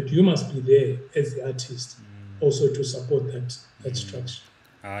thing. But you must be there as the artist also to support that structure.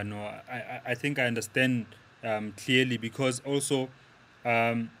 No, I think I understand clearly, because also,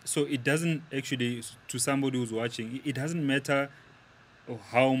 so it doesn't actually, to somebody who's watching, it doesn't matter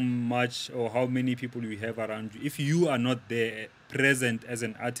how much or how many people you have around you. If you are not there present as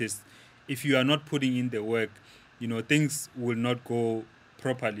an artist, if you are not putting in the work, things will not go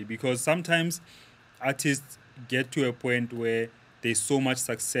properly, because sometimes artists get to a point where there's so much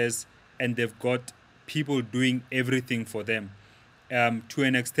success and they've got people doing everything for them, to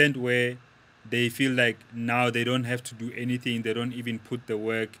an extent where they feel like now they don't have to do anything, they don't even put the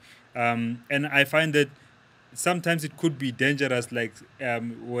work. And I find that sometimes it could be dangerous, like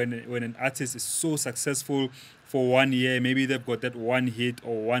when an artist is so successful for 1 year, maybe they've got that one hit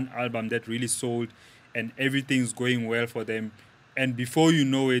or one album that really sold and everything's going well for them, and before you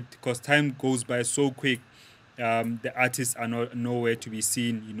know it, because time goes by so quick, the artists are not nowhere to be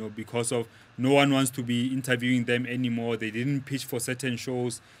seen, because of no one wants to be interviewing them anymore. They didn't pitch for certain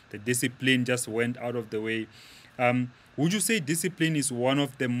shows. The discipline just went out of the way. Would you say discipline is one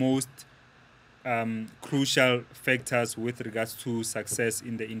of the most crucial factors with regards to success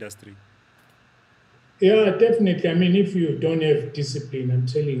in the industry? Yeah, definitely. I mean, if you don't have discipline, I'm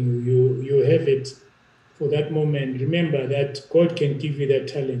telling you, you have it for that moment. Remember that God can give you that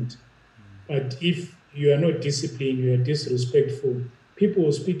talent. But if you are not disciplined, you are disrespectful, people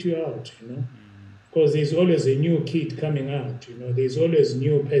will spit you out, because there's always a new kid coming out, there's always a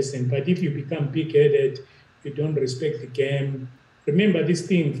new person. But if you become big-headed, you don't respect the game. Remember this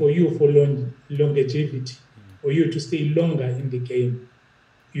thing for you, for longevity, for you to stay longer in the game,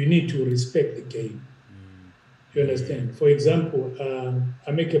 you need to respect the game. You understand? For example,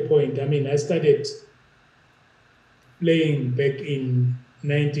 I make a point. I mean, I started playing back in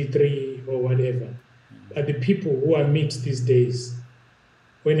 93 or whatever. But the people who I meet these days,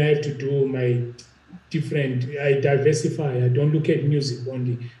 when I have to do my I diversify. I don't look at music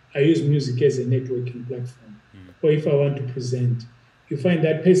only. I use music as a networking platform. Or if I want to present, you find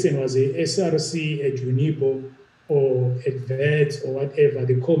that person was a SRC at Unibo or at VET or whatever.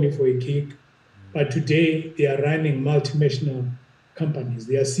 They call me for a gig. But today they are running multinational companies.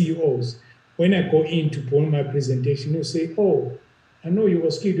 They are CEOs. When I go in to put my presentation, you say, "Oh, I know you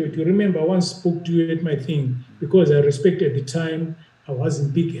OSKIDO. Do you remember I once spoke to you at my thing?" Because I respected the time. I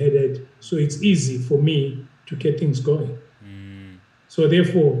wasn't big-headed. So it's easy for me to get things going. So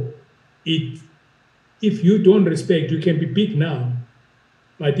therefore, if you don't respect, you can be big now.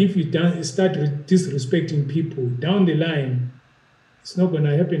 But if you start disrespecting people down the line, it's not going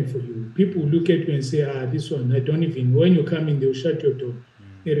to happen for you. People look at you and say, this one, I don't even, when you come in, they'll shut your door.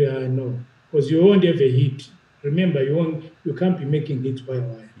 Area, no, because you won't have a hit. Remember, you can't be making hits by a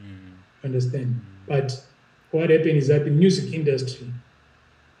while. Understand? But what happened is that the music industry,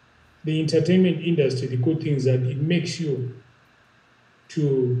 the entertainment industry, the good thing is that it makes you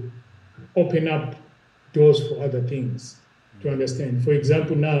to open up doors for other things. To understand? For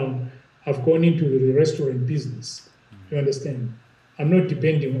example, now I've gone into the restaurant business. You understand? I'm not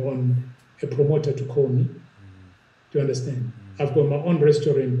depending on a promoter to call me. Do you understand? I've got my own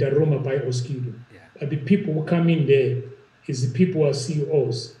restaurant, Daruma by OSKIDO. But the people who come in there is the people who are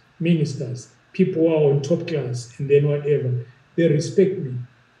CEOs, ministers, people who are on top class, and then whatever. They respect me.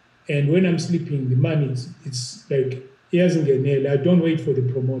 And when I'm sleeping, the money, it's like, he hasn't get nailed. I don't wait for the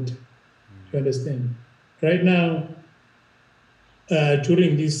promoter. You understand? Right now,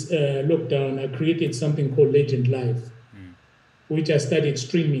 during this lockdown, I created something called Legend Live, which I started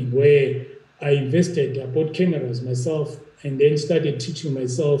streaming, where I bought cameras myself, and then started teaching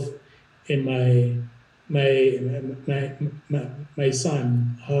myself and my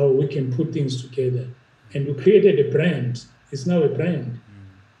son how we can put things together. And we created a brand. It's now a brand.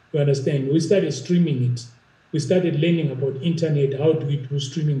 You understand? We started streaming it. We started learning about internet. How do we do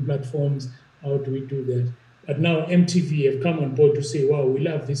streaming platforms? How do we do that? But now MTV have come on board to say, wow, we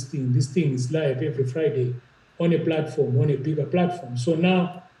love this thing. This thing is live every Friday on a platform, on a bigger platform. So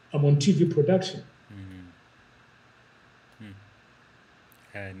now I'm on TV production.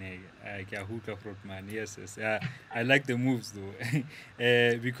 Yes, yes. I like the moves though,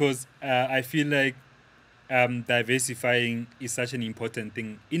 because I feel like diversifying is such an important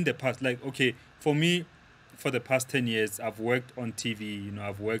thing. In the past, like, okay, for me, for the past 10 years, I've worked on TV.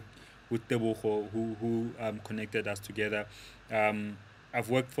 I've worked with Teboho, who connected us together. I've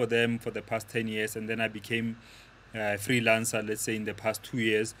worked for them for the past 10 years, and then I became a freelancer, let's say, in the past 2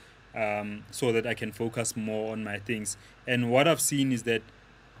 years, so that I can focus more on my things. And what I've seen is that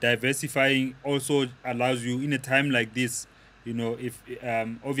diversifying also allows you, in a time like this, if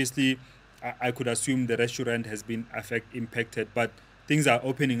obviously I could assume the restaurant has been impacted, but things are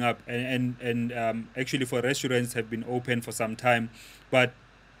opening up, and actually for restaurants have been open for some time, but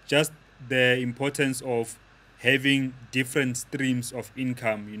just the importance of having different streams of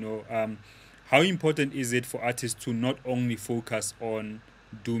income. How important is it for artists to not only focus on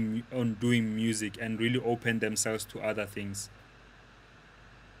doing music and really open themselves to other things?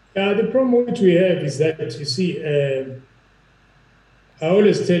 The problem which we have is that, you see, I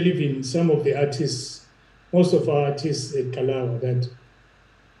always tell even some of the artists, most of our artists at Kalawa, that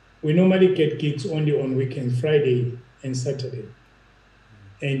we normally get gigs only on weekends, Friday and Saturday.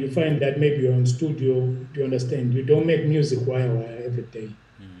 And you find that maybe you're on studio, you understand, you don't make music wire every day.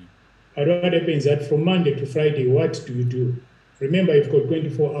 But what happens is that from Monday to Friday, what do you do? Remember, you've got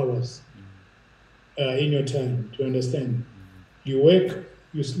 24 hours in your time, to understand. You work,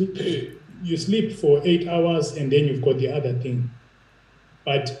 you sleep for 8 hours, and then you've got the other thing.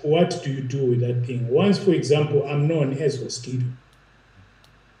 But what do you do with that thing? Once, for example, I'm known as OSKIDO,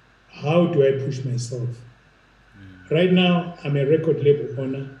 how do I push myself? Right now, I'm a record label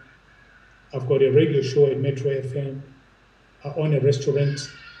owner. I've got a radio show at Metro FM. I own a restaurant.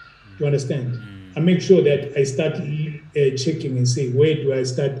 You understand? I make sure that I start checking and say, where do I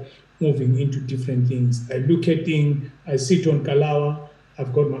start moving into different things? I look at things, I sit on Kalawa.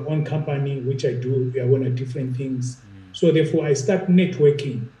 I've got my own company, which I do. I want different things. So therefore, I start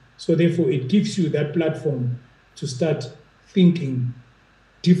networking. So therefore, it gives you that platform to start thinking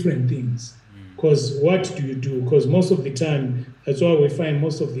different things. Because what do you do? Because most of the time, that's why we find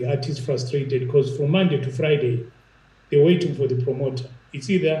most of the artists frustrated, because from Monday to Friday, they're waiting for the promoter. It's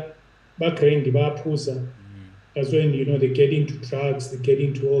either bakrendi, bapuza. That's when, they get into drugs, they get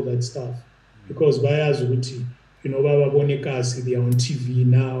into all that stuff. Because bayazi ukuthi, baba bonekasi, they are on TV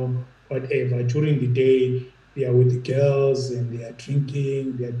now, whatever. During the day, they are with the girls and they are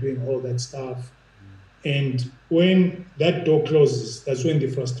drinking, they are doing all that stuff. And when that door closes, that's when the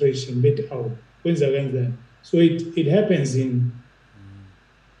frustration let out. So it happens in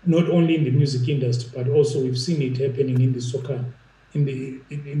not only in the music industry, but also we've seen it happening in the soccer, in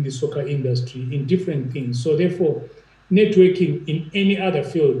the soccer industry, in different things. So therefore, networking in any other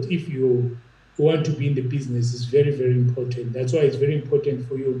field, if you want to be in the business, is very, very important. That's why it's very important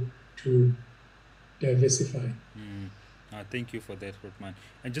for you to diversify. Thank you for that, Rotman.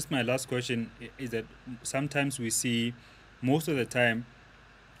 And just my last question is that sometimes we see, most of the time,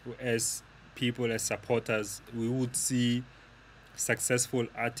 as people, as supporters, we would see successful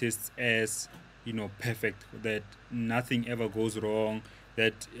artists as perfect, that nothing ever goes wrong,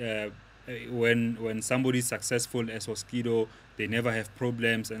 that when somebody's successful as OSKIDO, they never have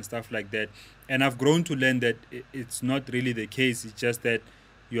problems and stuff like that. And I've grown to learn that it's not really the case. It's just that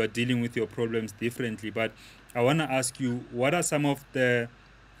you are dealing with your problems differently. But I want to ask you, what are some of the,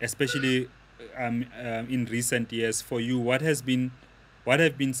 especially in recent years for you, what have been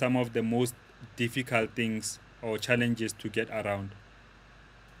some of the most difficult things or challenges to get around?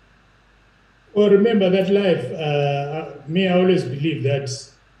 Well, remember that life, I always believe that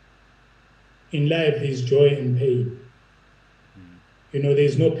in life there's joy and pain.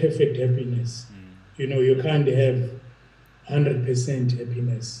 There's no perfect happiness. You can't have 100%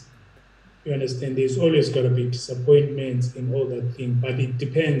 happiness. You understand? There's always got to be disappointments and all that thing, but it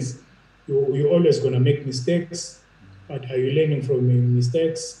depends. You're always going to make mistakes, but are you learning from your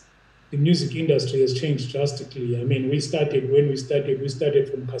mistakes? The music industry has changed drastically. I mean, we started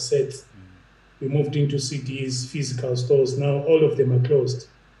from cassettes. We moved into CDs, physical stores. Now all of them are closed.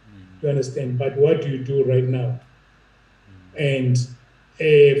 You understand? But what do you do right now? And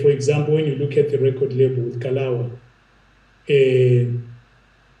for example, when you look at the record label with Kalawa,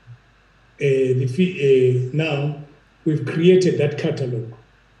 now we've created that catalog.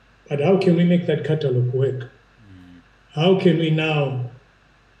 But how can we make that catalog work? How can we now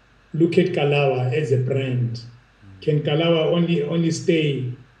look at Kalawa as a brand? Can Kalawa only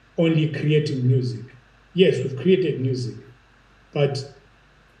stay only creating music? Yes, we've created music, but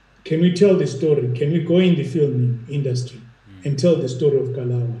can we tell the story? Can we go in the film industry and tell the story of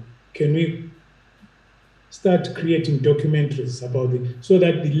Kalawa? Can we start creating documentaries about it so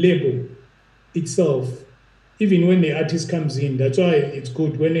that the label itself, even when the artist comes in, that's why it's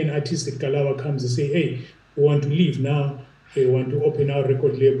good when an artist at Kalawa comes and say, hey, we want to leave now, we want to open our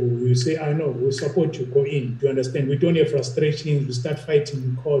record label. We say, I know, we support you, go in. Do you understand? We don't have frustrations, we start fighting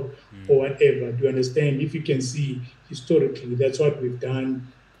in court or whatever. Do you understand? If you can see historically, that's what we've done.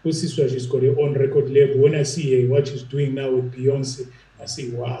 Usiswa, she's got her own record label. When I see her, what she's doing now with Beyonce, I say,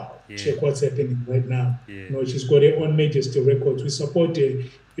 wow, check what's happening right now. You know, she's got her own Majesty Records. We support her,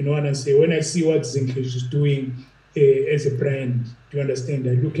 you know what I say? When I see what Zinhle is doing as a brand, do you understand?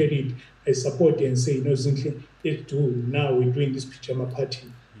 I look at it, I support her and say, you know, Zinhle, let's do, now we're doing this pajama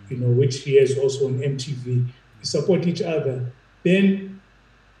party, you know, which he has also on MTV. We support each other. Then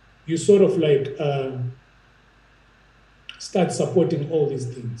you sort of like start supporting all these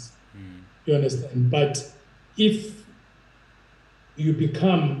things. You understand? But if you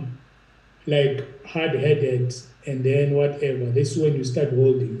become like hard-headed and then whatever, this is when you start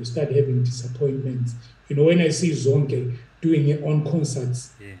holding, you start having disappointments. You know, when I see Zonke doing it on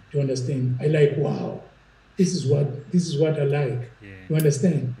concerts, do you understand? I like, wow, this is what I like. You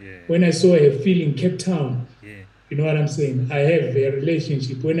understand? When I saw her feeling Cape Town, you know what I'm saying? I have a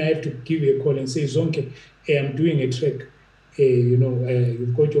relationship. When I have to give you a call and say, Zonke, hey, I'm doing a track. You know,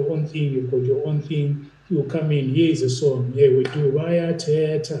 you've got your own thing, you've got your own thing. You come in, here is a song. Here we do Wire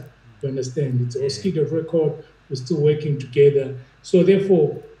Theatre. You understand? It's OSKIDO record. We're still working together. So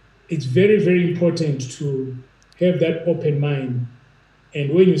therefore, it's very, very important to have that open mind.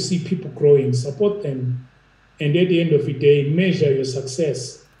 And when you see people growing, support them. And at the end of the day, measure your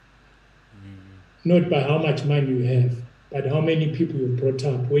success, not by how much money you have, but how many people you brought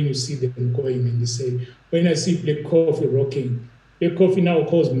up. When you see them going and you say, when I see Black Coffee rocking, Black Coffee now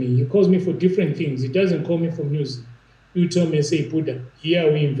calls me. He calls me for different things. He doesn't call me for music. You tell me and say, Buddha, here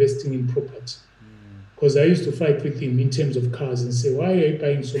are we investing in property? Because I used to fight with him in terms of cars and say, why are you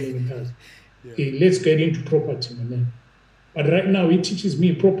buying so many cars? Hey, let's get into property, my man. But right now, he teaches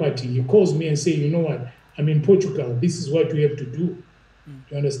me property. He calls me and say, you know what? I'm in Portugal. This is what we have to do.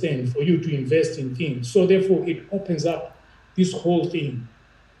 You understand? For you to invest in things. So therefore, it opens up this whole thing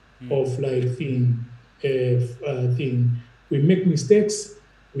of like thing. We make mistakes.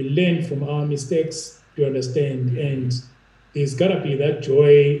 We learn from our mistakes. You understand? And there's gotta be that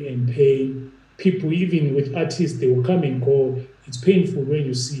joy and pain. People, even with artists, they will come and go. It's painful when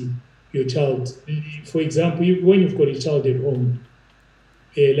you see your child. For example, when you've got a child at home,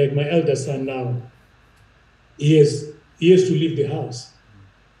 like my elder son now, he has to leave the house.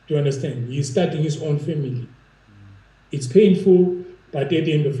 Do you understand? He's starting his own family. It's painful, but at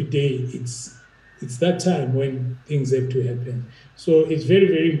the end of the day, it's that time when things have to happen. So it's very,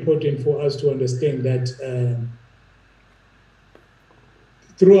 very important for us to understand that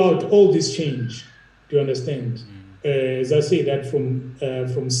throughout all this change, do you understand? As I say that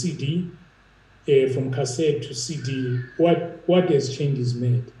from CD, from cassette to CD, what has changed is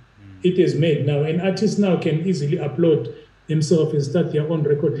made. It is made now, and artists now can easily upload themselves and start their own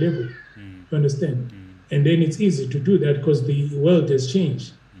record label. You understand? And then it's easy to do that because the world has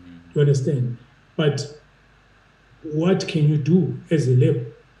changed. You understand? But what can you do as a label?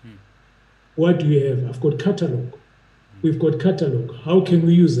 What do you have? I've got catalog. We've got catalog. How can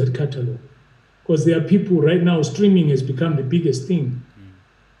we use that catalog? Because there are people right now, streaming has become the biggest thing.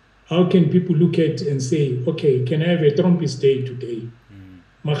 How can people look at and say, okay, can I have a Trumpist day today?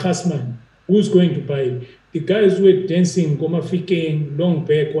 Mahasman, who's going to buy it? The guys who are dancing, Goma Fiking, Long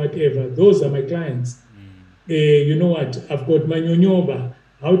Back, whatever, those are my clients. You know what? I've got Manyonyoba.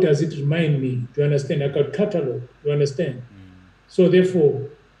 How does it remind me? Do you understand? I've got catalog. Do you understand? So therefore,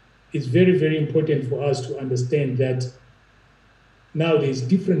 it's very, very important for us to understand that now there's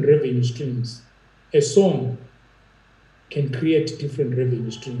different revenue streams. A song can create different revenue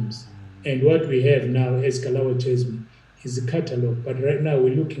streams. And what we have now, as Kalawa tells me, is a catalog. But right now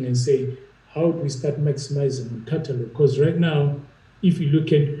we're looking and saying, how do we start maximizing the catalog? Because right now, if you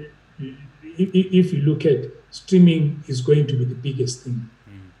look at streaming, is going to be the biggest thing.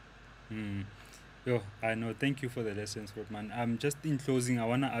 Yo, I know. Thank you for the lessons, man. Just in closing, I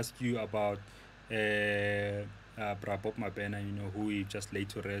want to ask you about Bob Mabena, you know, who we just laid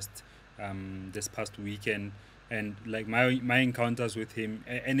to rest this past weekend, and like my encounters with him,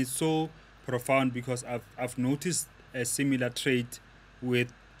 and it's so profound because I've noticed a similar trait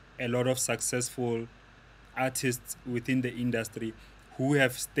with a lot of successful artists within the industry who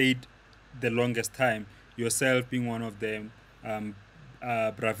have stayed the longest time. Yourself being one of them, um,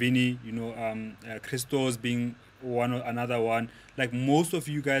 Bravini, Christos being another one. Like most of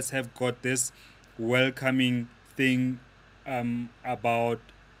you guys have got this welcoming thing about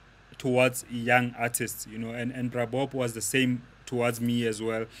towards young artists, and Rabob was the same towards me as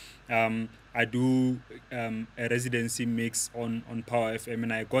well. I do a residency mix on Power FM,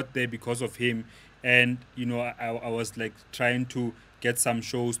 and I got there because of him. And I was like trying to get some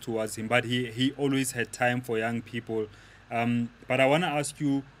shows towards him, but he always had time for young people. But I want to ask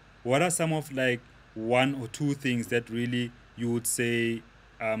you, what are some of like one or two things that really you would say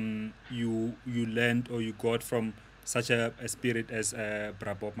you learned or you got from such a spirit as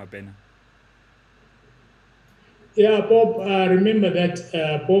Brabop Mapena? Yeah, Bob, remember that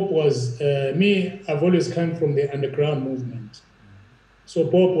Bob was me. I've always come from the underground movement. So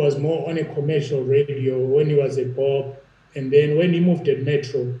Bob was more on a commercial radio when he was a Bob. And then when he moved at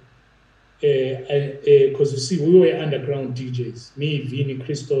Metro, because you see, we were underground DJs. Me, Vinny,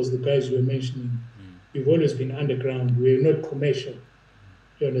 Christos, the guys you were mentioning. We've always been underground. We're not commercial.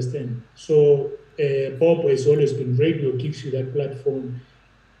 You understand? So Bob has always been radio, gives you that platform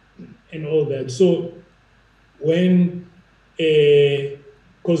and all that. So when,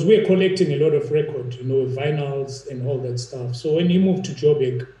 because we're collecting a lot of records, vinyls and all that stuff. So when he moved to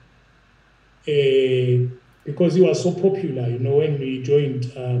Joburg, because he was so popular, when we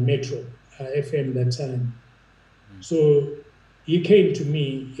joined Metro FM that time. So he came to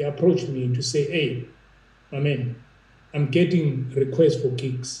me, he approached me to say, hey, my man, I'm getting requests for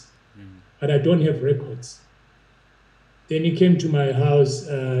gigs, but I don't have records. Then he came to my house.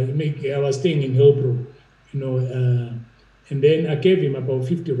 I was staying in Hillbrook, and then I gave him about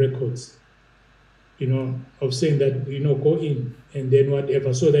 50 records, of saying that, go in and then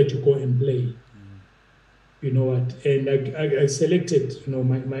whatever, so that you go and play. You know what? And I selected,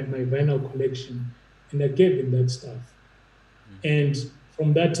 my vinyl collection, and I gave him that stuff. And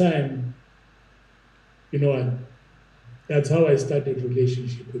from that time, what? That's how I started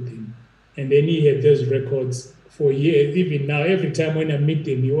relationship with him. And then he had those records for years. Even now, every time when I meet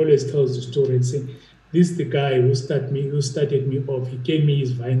him, he always tells the story and saying, this is the guy who started me off. He gave me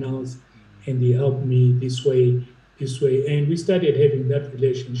his vinyls and he helped me this way. And we started having that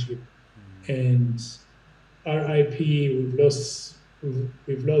relationship. And RIP, we've lost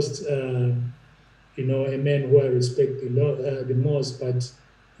a man who I respect the most, but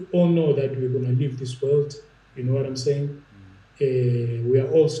we all know that we're going to leave this world. You know what I'm saying? We are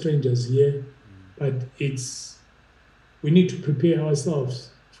all strangers here, but we need to prepare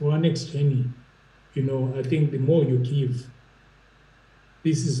ourselves for our next journey. I think the more you give,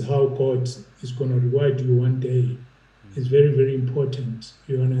 this is how God is going to reward you one day. It's very, very important.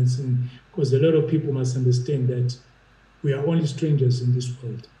 You understand? Because a lot of people must understand that we are only strangers in this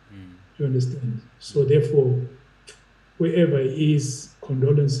world. You understand? So therefore, wherever he is,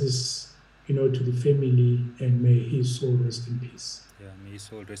 condolences, to the family, and may his soul rest in peace. Yeah, may his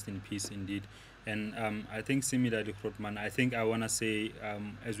soul rest in peace indeed. And I think similarly, Krotman, I think I want to say,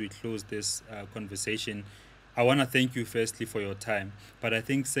 as we close this conversation, I want to thank you firstly for your time, but I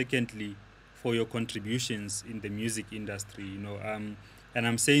think secondly, for your contributions in the music industry, and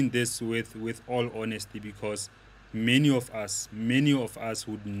I'm saying this with all honesty because many of us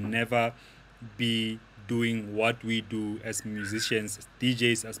would never be doing what we do as musicians, as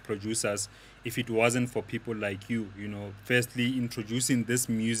DJs, as producers, if it wasn't for people like you, firstly introducing this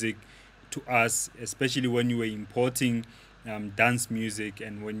music to us, especially when you were importing dance music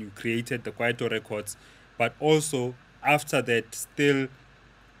and when you created the Kwaito records, but also after that still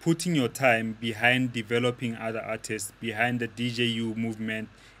putting your time behind developing other artists, behind the DJU movement,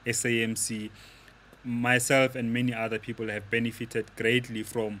 SAMC. Myself and many other people have benefited greatly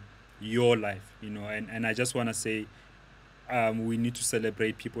from your life, and I just want to say we need to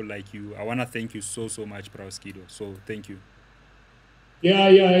celebrate people like you. I want to thank you so much, OSKIDO. So thank you. Yeah.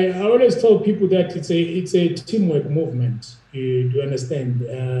 I always tell people that it's a teamwork movement. You do understand?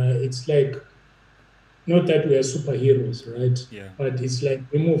 It's like, not that we are superheroes, right? Yeah. But it's like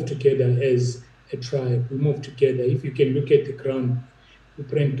we move together as a tribe. We move together. If you can look at the ground, we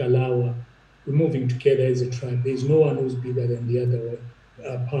print Kalawa. We're moving together as a tribe. There's no one who's bigger than the other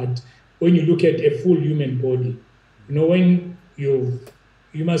part. When you look at a full human body, when you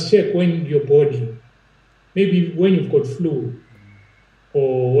must check when your body, maybe when you've got flu,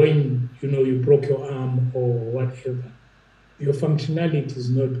 or when you broke your arm or whatever, your functionality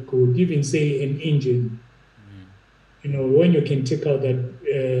is not good. Even say an engine, when you can take out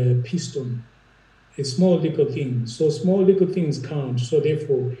that piston, a small little thing. So small little things count. So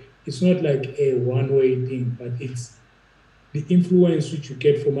therefore, it's not like a one-way thing, but it's the influence which you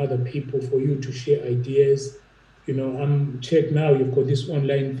get from other people for you to share ideas. I'm check now, you've got this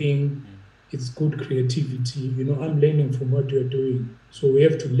online thing. It's good creativity. I'm learning from what you're doing. So we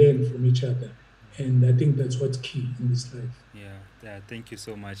have to learn from each other. And I think that's what's key in this life. Yeah, thank you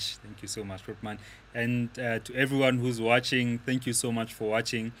so much. Thank you so much, Rupman. And to everyone who's watching, thank you so much for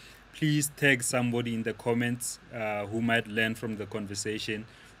watching. Please tag somebody in the comments who might learn from the conversation,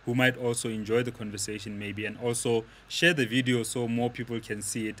 who might also enjoy the conversation maybe, and also share the video so more people can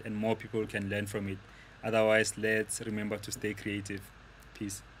see it and more people can learn from it. Otherwise, let's remember to stay creative.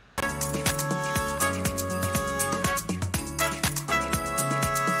 Peace.